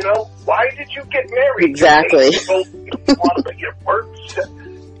even, why did you get married? Exactly. You want to your work.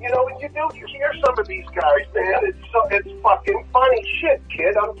 You hear some of these guys, man, it's fucking funny shit,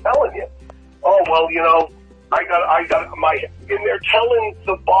 kid, I'm telling you. Oh, well, I got and they're telling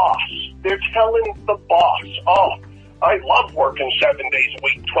the boss, oh, I love working 7 days a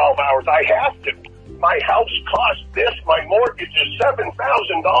week, 12 hours, I have to. My house costs this, my mortgage is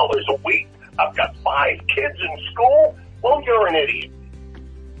 $7,000 a week. I've got 5 kids in school. Well, you're an idiot.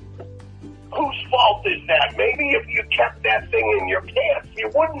 Whose fault is that? Maybe if you kept that thing in your pants, you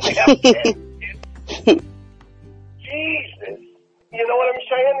wouldn't have kids. Jesus. You know what I'm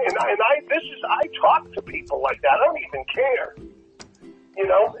saying? And I talk to people like that. I don't even care. And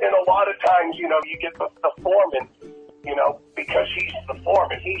a lot of times, you get the foreman, because he's the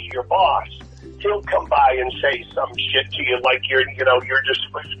foreman, he's your boss. He'll come by and say some shit to you like you're just...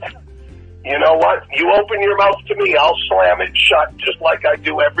 You know what? You open your mouth to me, I'll slam it shut just like I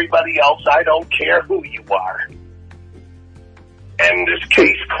do everybody else. I don't care who you are. And this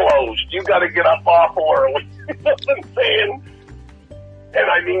case closed. You got to get up awful early. You know what I'm saying?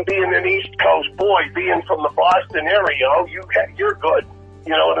 And I mean, being an East Coast boy, being from the Boston area, you're good.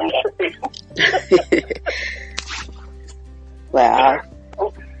 You know what I'm saying? Wow.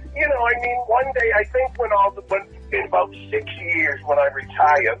 I mean, one day, I think in about 6 years when I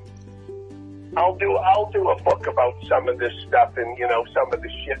retire, I'll do a book about some of this stuff and, some of the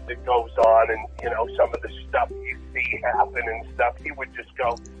shit that goes on and, some of the stuff you see happen and stuff. You would just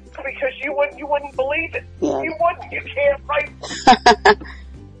go, because you wouldn't believe it. Yeah. You wouldn't. You can't write.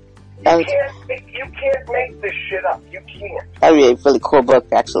 You can't make this shit up. You can't. That'd be a really cool book,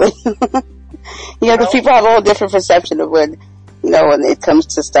 actually. Because people have a whole different perception of when it comes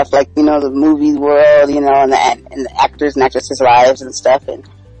to stuff like, the movie world, and the actors and actresses' lives and stuff. And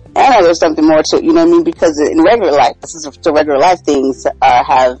I know there's something more to it, you know what I mean? Because in regular life, this is the regular life things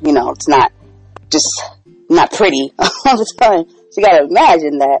have, it's not just not pretty all the time. So you gotta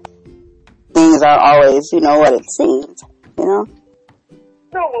imagine that things aren't always, what it seems, No,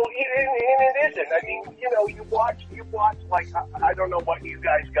 well, it isn't. I mean, you watch like, I don't know what you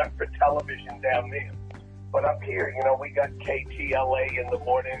guys got for television down there, but up here, we got KTLA in the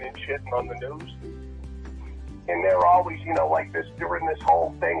morning and shit on the news. And they're always, like this, during this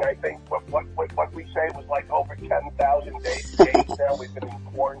whole thing, I think what we say was like over 10,000 days now we've been in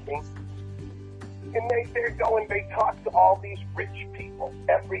quarantine. And they talk to all these rich people.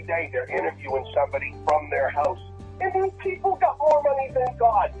 Every day they're interviewing somebody from their house. And these people got more money than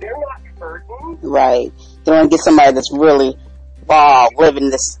God. They're not hurting. Right. They want to get somebody that's really,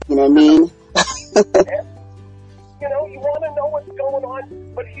 living this, you know what I mean? You want to know what's going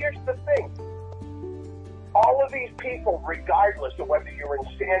on. But here's the thing. All of these people, regardless of whether you're in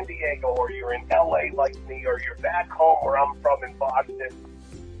San Diego or you're in LA like me or you're back home where I'm from in Boston,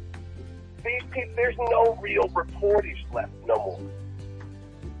 these people, there's no real reporters left no more.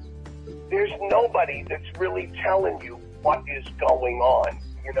 there's nobody that's really telling you what is going on.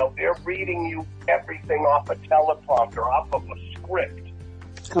 You know, they're reading you everything off a teleprompter, off of a script.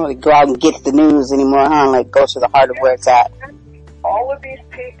 Can't really go out and get the news anymore, huh? Like, go to the heart of where it's at. All of these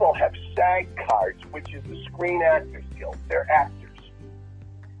people have SAG cards, which is the Screen Actors Guild. They're actors.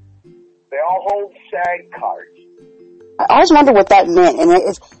 They all hold SAG cards. I always wonder what that meant, and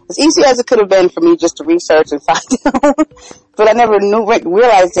it's as easy as it could have been for me just to research and find out, but I never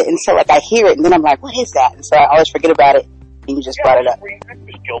realized it until like I hear it, and then I'm like, what is that? And so I always forget about it, and you just brought it up. Screen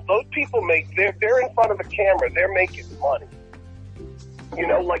Actors Guild. Those people they're in front of a camera, they're making money. You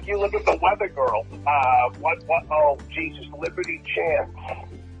know, like you look at the Weather Girl, oh Jesus, Liberty Chan,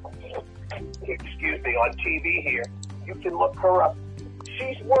 excuse me, on TV here. You can look her up.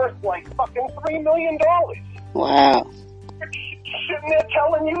 She's worth like fucking $3 million. Wow. Sitting there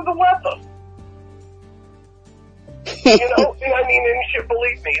telling you the weather. You know, I mean, and she,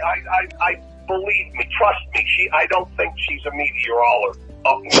 believe me, I believe me, trust me, I don't think she's a meteorologist.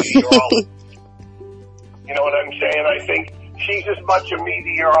 You know what I'm saying? I think she's as much a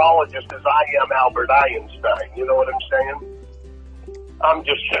meteorologist as I am Albert Einstein. You know what I'm saying? I'm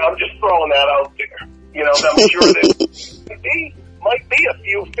just throwing that out there. You know, I'm sure that might be a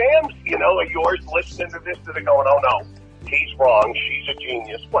few fans, you know, of yours listening to this that are going, oh no, he's wrong, she's a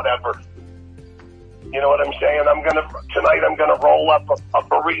genius, whatever. You know what I'm saying? Tonight I'm gonna roll up a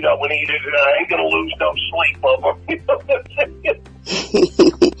burrito and eat it, and I ain't gonna lose no sleep over. You know what I'm saying?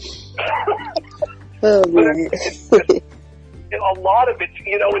 Oh man. A lot of it,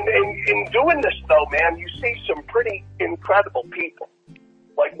 you know, in doing this though, man, you see some pretty incredible people.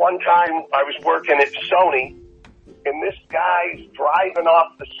 Like one time I was working at Sony, and this guy's driving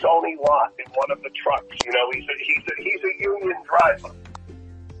off the Sony lot in one of the trucks. You know, he's a union driver,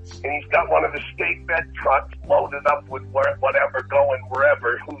 and he's got one of the state bed trucks loaded up with whatever going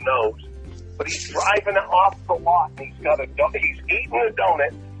wherever, who knows. But he's driving off the lot, and he's eating a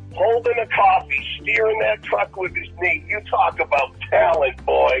donut, holding a coffee, steering that truck with his knee. You talk about talent,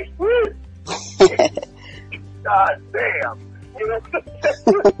 boy. God damn. You know.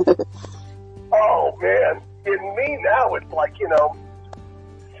 Oh man. In me now, it's like, you know,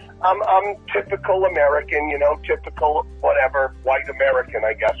 I'm typical American, you know, typical whatever, white American,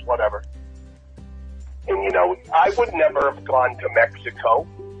 I guess, whatever. And, you know, I would never have gone to Mexico,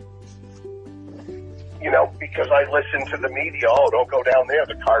 you know, because I listen to the media. Oh, don't go down there,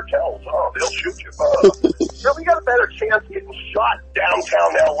 the cartels. Oh, they'll shoot you. Really got a better chance getting shot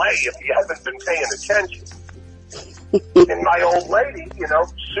downtown L.A. if you haven't been paying attention. And my old lady, you know,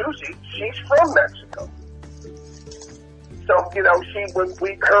 Susie, she's from Mexico. So, you know, when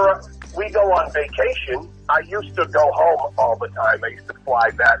we go on vacation, I used to go home all the time. I used to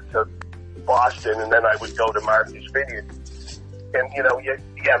fly back to Boston, and then I would go to Martha's Vineyard. And, you know,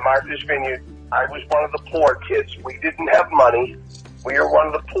 Martha's Vineyard, I was one of the poor kids. We didn't have money. We were one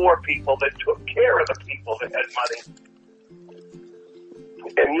of the poor people that took care of the people that had money.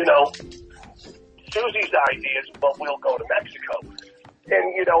 And, you know, Susie's idea is, well, we'll go to Mexico.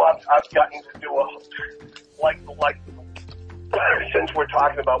 And, you know, I've gotten to do since we're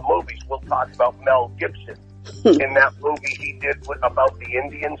talking about movies, we'll talk about Mel Gibson. In that movie he did about the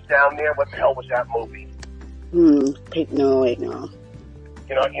Indians down there. What the hell was that movie? No.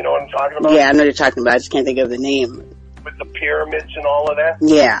 You know what I'm talking about? Yeah, I know what you're talking about. I just can't think of the name. With the pyramids and all of that?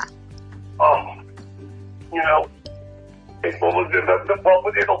 Yeah. Oh, you know,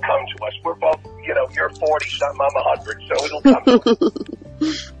 it'll come to us. We're both, you know, you're 40-something, I'm 100, so it'll come to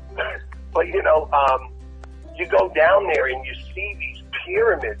us. But, you know, you go down there and you see these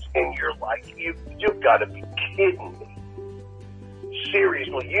pyramids and you're like, you've got to be kidding me.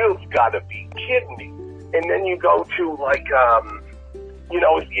 Seriously, you've got to be kidding me. And then you go to like, you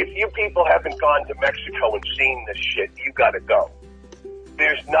know, if you people haven't gone to Mexico and seen this shit, you got to go.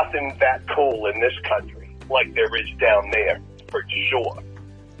 There's nothing that cool in this country like there is down there, for sure.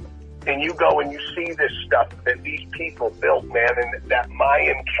 And you go and you see this stuff that these people built, man, and that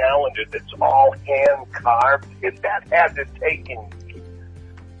Mayan calendar that's all hand carved, that had to take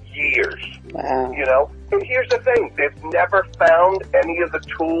years. Wow. You know? And here's the thing, they've never found any of the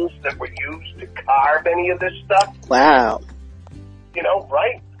tools that were used to carve any of this stuff. Wow. You know,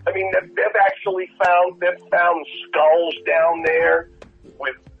 right? I mean, they've actually found skulls down there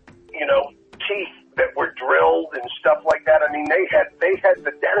with, you know, teeth that were drilled and stuff like that. I mean, they had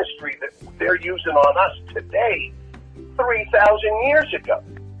the dentistry that they're using on us today 3,000 years ago.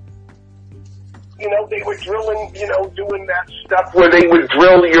 You know, they were drilling, you know, doing that stuff where they would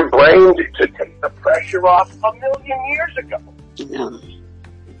drill your brain to take the pressure off 1,000,000 years ago. Yeah.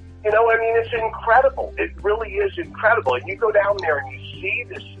 You know, I mean, it's incredible. It really is incredible. And you go down there and you see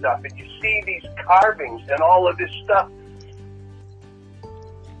this stuff, and you see these carvings and all of this stuff. I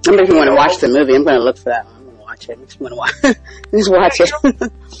wonder if you want to watch the movie. I'm going to look for that one. I'm going to watch it. I just want to watch it.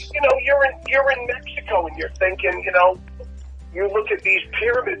 You know, you're in Mexico, and you're thinking, you know, you look at these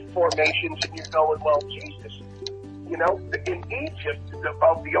pyramid formations, and you're going, well, Jesus. You know, in Egypt is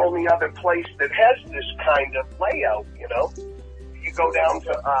about the only other place that has this kind of layout, you know. You go down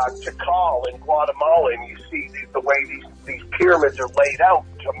to Tikal in Guatemala and you see the way these pyramids are laid out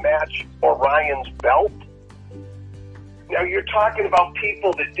to match Orion's belt. Now you're talking about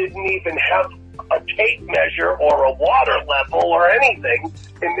people that didn't even have a tape measure or a water level or anything,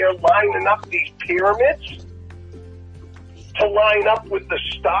 and they're lining up these pyramids to line up with the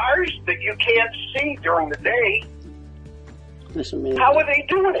stars that you can't see during the day. How are they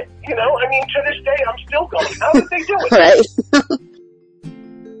doing it? You know, I mean, to this day, I'm still going, how did they do it? Right.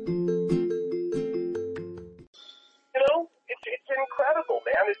 You know, it's incredible,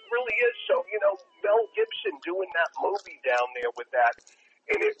 man. It really is. So, you know, Mel Gibson doing that movie down there with that,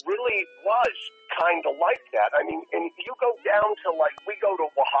 and it really was kind of like that. I mean, and you go down to, like, we go to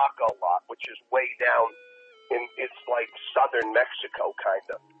Oaxaca a lot, which is way down it's like southern Mexico, kind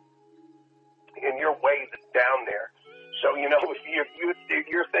of. And you're way down there. So, you know, if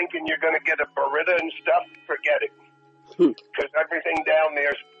you're thinking you're going to get a burrito and stuff, forget it. Because everything down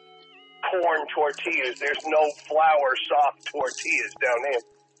there's corn tortillas. There's no flour soft tortillas down there.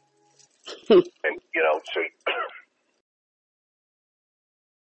 And, you know, so...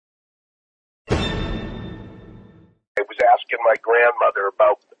 I was asking my grandmother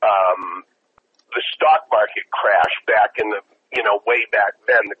about the stock market crash back in the, you know, way back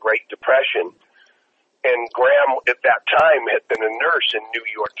then, the Great Depression. And Graham, at that time, had been a nurse in New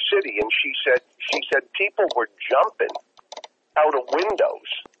York City, and she said people were jumping out of windows,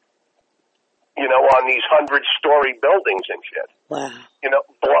 you know, on these 100-story buildings and shit. Wow. You know,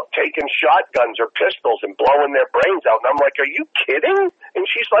 taking shotguns or pistols and blowing their brains out. And I'm like, are you kidding? And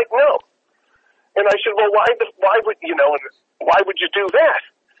she's like, no. And I said, well, why would you do that?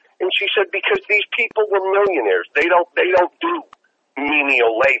 And she said, because these people were millionaires. They don't do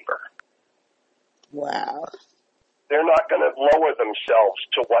menial labor. Wow. They're not going to lower themselves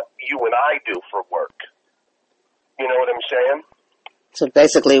to what you and I do for work. You know what I'm saying? So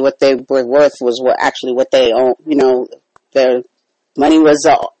basically what they were worth was what they own, you know, their money was,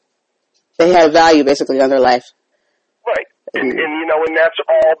 they had value basically on their life. Right. And you know, and that's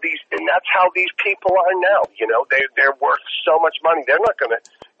how these people are now. You know, they're worth so much money. They're not going to,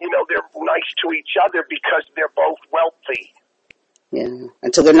 you know, they're nice to each other because they're both wealthy. Yeah,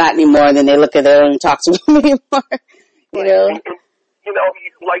 until they're not anymore, and then they look at them and talk to them anymore. You know, and, you know,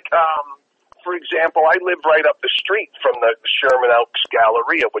 like for example, I live right up the street from the Sherman Oaks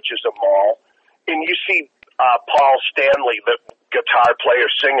Galleria, which is a mall, and you see Paul Stanley, the guitar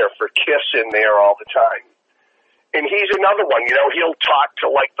player singer for Kiss, in there all the time. And he's another one. You know, he'll talk to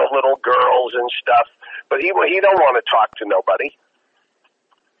like the little girls and stuff, but he don't want to talk to nobody.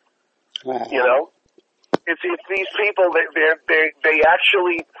 wow. You know. It's these people that they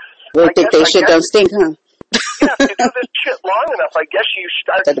actually. They think they shit don't stink, huh? Yeah, if you do this shit long enough, I guess you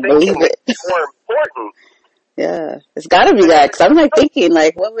start thinking it's more important. Yeah, it's got to be that, because I'm like thinking,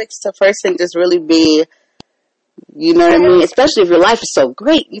 like, what makes a person just really be, you know what I mean? Especially if your life is so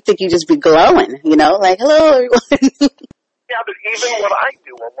great, you think you just be glowing, you know, like, hello everyone. Yeah, but even what I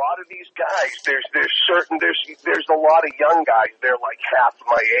do, a lot of these guys, there's a lot of young guys, they're like half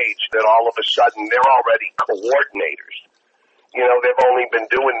my age, that all of a sudden they're already coordinators. You know, they've only been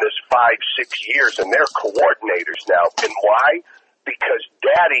doing this 5-6 years, and they're coordinators now. And why? Because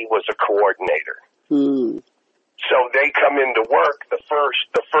Daddy was a coordinator. So they come into work the first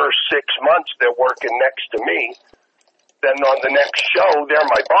 6 months, they're working next to me. Then on the next show, they're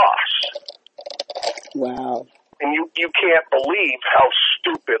my boss. Wow. And you can't believe how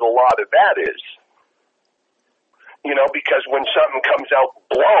stupid a lot of that is. You know, because when something comes out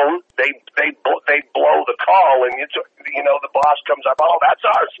blown, they blow the call, and it's, you know, the boss comes up, oh, that's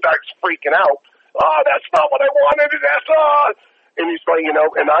ours, starts freaking out. Oh, that's not what I wanted, and that's all. And he's like, you know,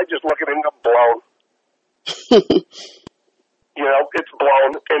 and I just look at him and go, blown. You know, it's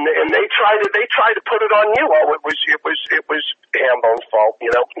blown, and they try to put it on you. Oh, it was Hamblen's fault.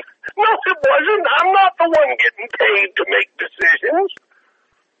 You know, no, it wasn't. I'm not the one getting paid to make decisions.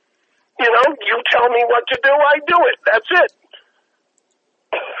 You know, you tell me what to do, I do it. That's it.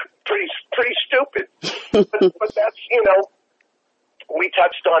 Pretty stupid. but that's, you know, we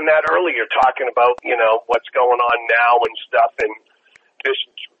touched on that earlier, talking about, you know, what's going on now and stuff, and this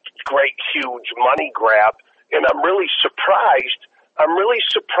great huge money grab. And I'm really surprised I'm really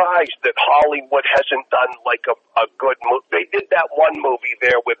surprised that Hollywood hasn't done like a good movie. They did that one movie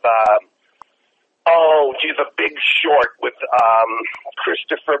there with, The Big Short with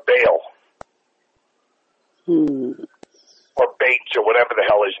Christopher Bale. Or Bates or whatever the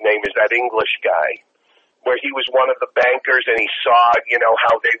hell his name is, that English guy, where he was one of the bankers and he saw,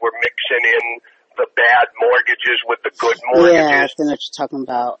 how they were mixing in the bad mortgages with the good mortgages. Yeah, I know what you're talking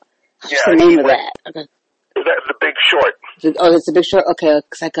about. What's Yeah, the name of that? Okay. That's The Big Short. Oh, it's The Big Short? Okay,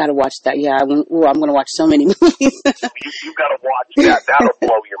 because I got to watch that. Yeah, I'm going to watch so many movies. You got to watch that. That'll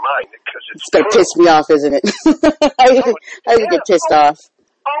blow your mind because it's going to piss me off, isn't it? I get pissed off.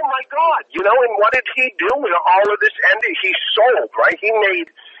 Oh my God! And what did he do when all of this ended? He sold, right? He made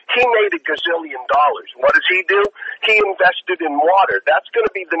 $1 gazillion. What does he do? He invested in water. That's going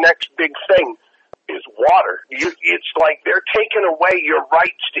to be the next big thing. Is water. It's like they're taking away your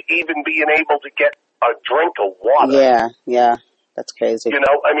rights to even being able to get a drink of water. Yeah, that's crazy. And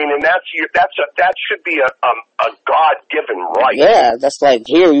that should be a God-given right. Yeah, that's like,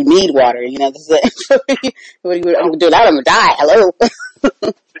 here, you need water. This is it. What are you going to do? I'm going to die. Hello. You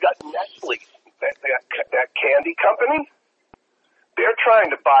got Nestle, that candy company. They're trying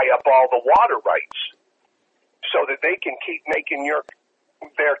to buy up all the water rights so that they can keep making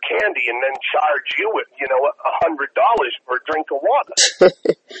their candy and then charge you $100 for a drink of water.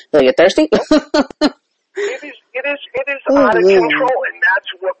 Are you thirsty? It is out of control, and that's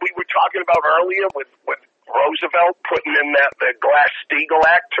what we were talking about earlier with Roosevelt putting in the Glass-Steagall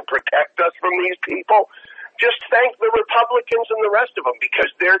Act to protect us from these people. Just thank the Republicans and the rest of them because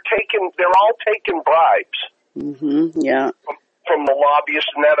they're all taking bribes. Mm-hmm. Yeah. From the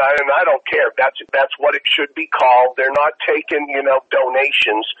lobbyists and I don't care. That's what it should be called. They're not taking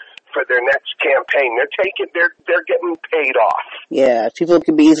donations for their next campaign. They're getting paid off. Yeah, people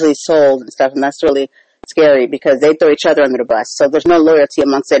can be easily sold and stuff, and that's really scary because they throw each other under the bus. So there's no loyalty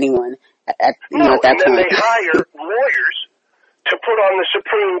amongst anyone at that and point. Then they hire lawyers to put on the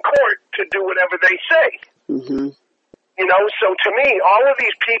Supreme Court to do whatever they say. Mm-hmm. So to me, all of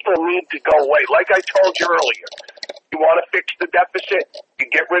these people need to go away. Like I told you earlier, you want to fix the deficit, you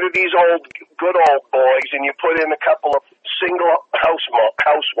get rid of these good old boys, and you put in a couple of single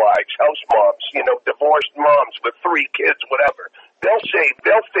housewives, house moms, divorced moms with 3 kids, whatever. They'll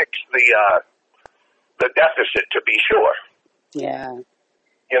fix the deficit to be sure. Yeah.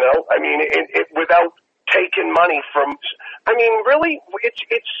 Without taking money from. Really, it's.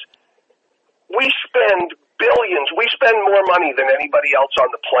 We spend billions. We spend more money than anybody else on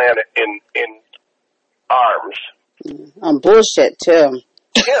the planet in arms. On bullshit too.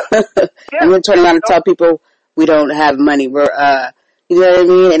 Yeah. I'm gonna turn around and tell people we don't have money. We're, you know what I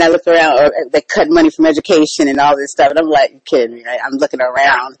mean? And I look around, or they cut money from education and all this stuff, and I'm like, you kidding me? Right? I'm looking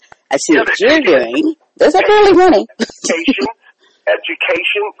around. I see what you're doing. There's like barely money.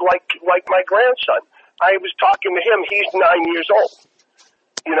 Education, like my grandson. I was talking to him. He's 9 years old.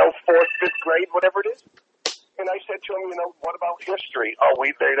 4th, 5th grade, whatever it is. And I said to him, what about history? Oh,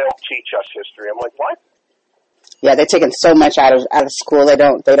 they don't teach us history. I'm like, what? Yeah, they're taking so much out of school. They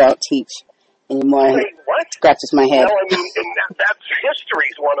don't teach anymore. Wait, what? Scratches my head. And that's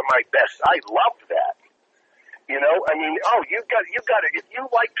history's one of my best. I love that. You got to. If you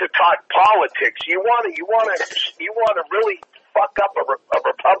like to talk politics, you want to really fuck up a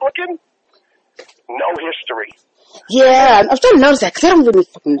Republican? No history. Yeah, I'm starting to notice that because I don't really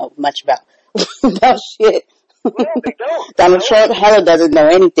fucking know much about shit. No, they don't. Donald Trump, hella doesn't know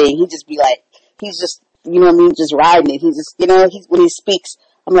anything. He just be like, he's just, just riding it. He just, when he speaks,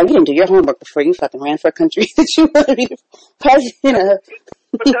 I'm like, you didn't do your homework before you fucking ran for a country that you want to be the president of.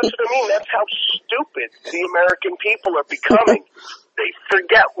 But that's what I mean. That's how stupid the American people are becoming. They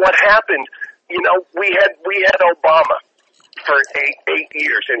forget what happened. We had Obama for eight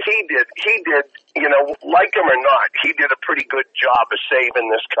years, and he did, like him or not, he did a pretty good job of saving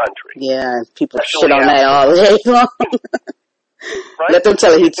this country. Yeah, people shit on that all day long. Right? Let them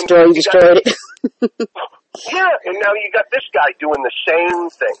tell it he destroyed it. Yeah, and now you got this guy doing the same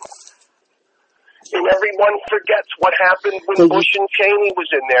thing. And everyone forgets what happened when Bush and Cheney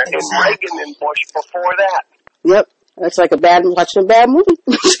was in there, and Reagan and Bush before that. Yep. That's like watching a bad movie.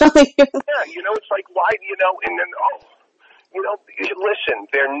 Yeah, it's like, why, and then, listen,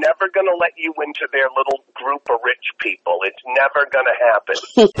 they're never going to let you into their little group of rich people. It's never going to happen.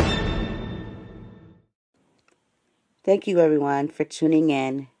 Thank you, everyone, for tuning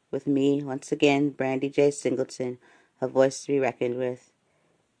in with me. Once again, Brandy J. Singleton, a voice to be reckoned with.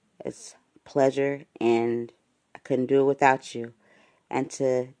 It's a pleasure, and I couldn't do it without you. And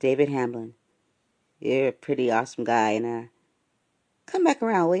to David Hamblen, you're a pretty awesome guy, and come back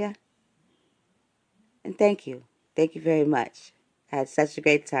around, will ya? And thank you. Thank you very much. Had such a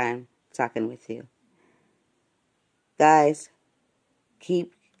great time talking with you. Guys,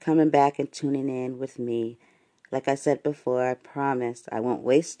 keep coming back and tuning in with me. Like I said before, I promise I won't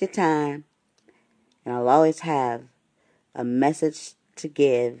waste your time, and I'll always have a message to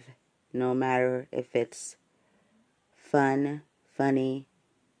give, no matter if it's fun, funny,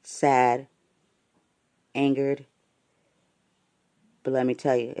 sad, angered. But let me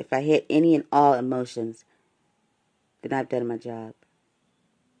tell you, if I hit any and all emotions, then I've done my job.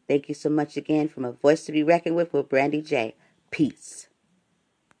 Thank you so much again from A Voice to Be Reckoned with Brandy J. Peace.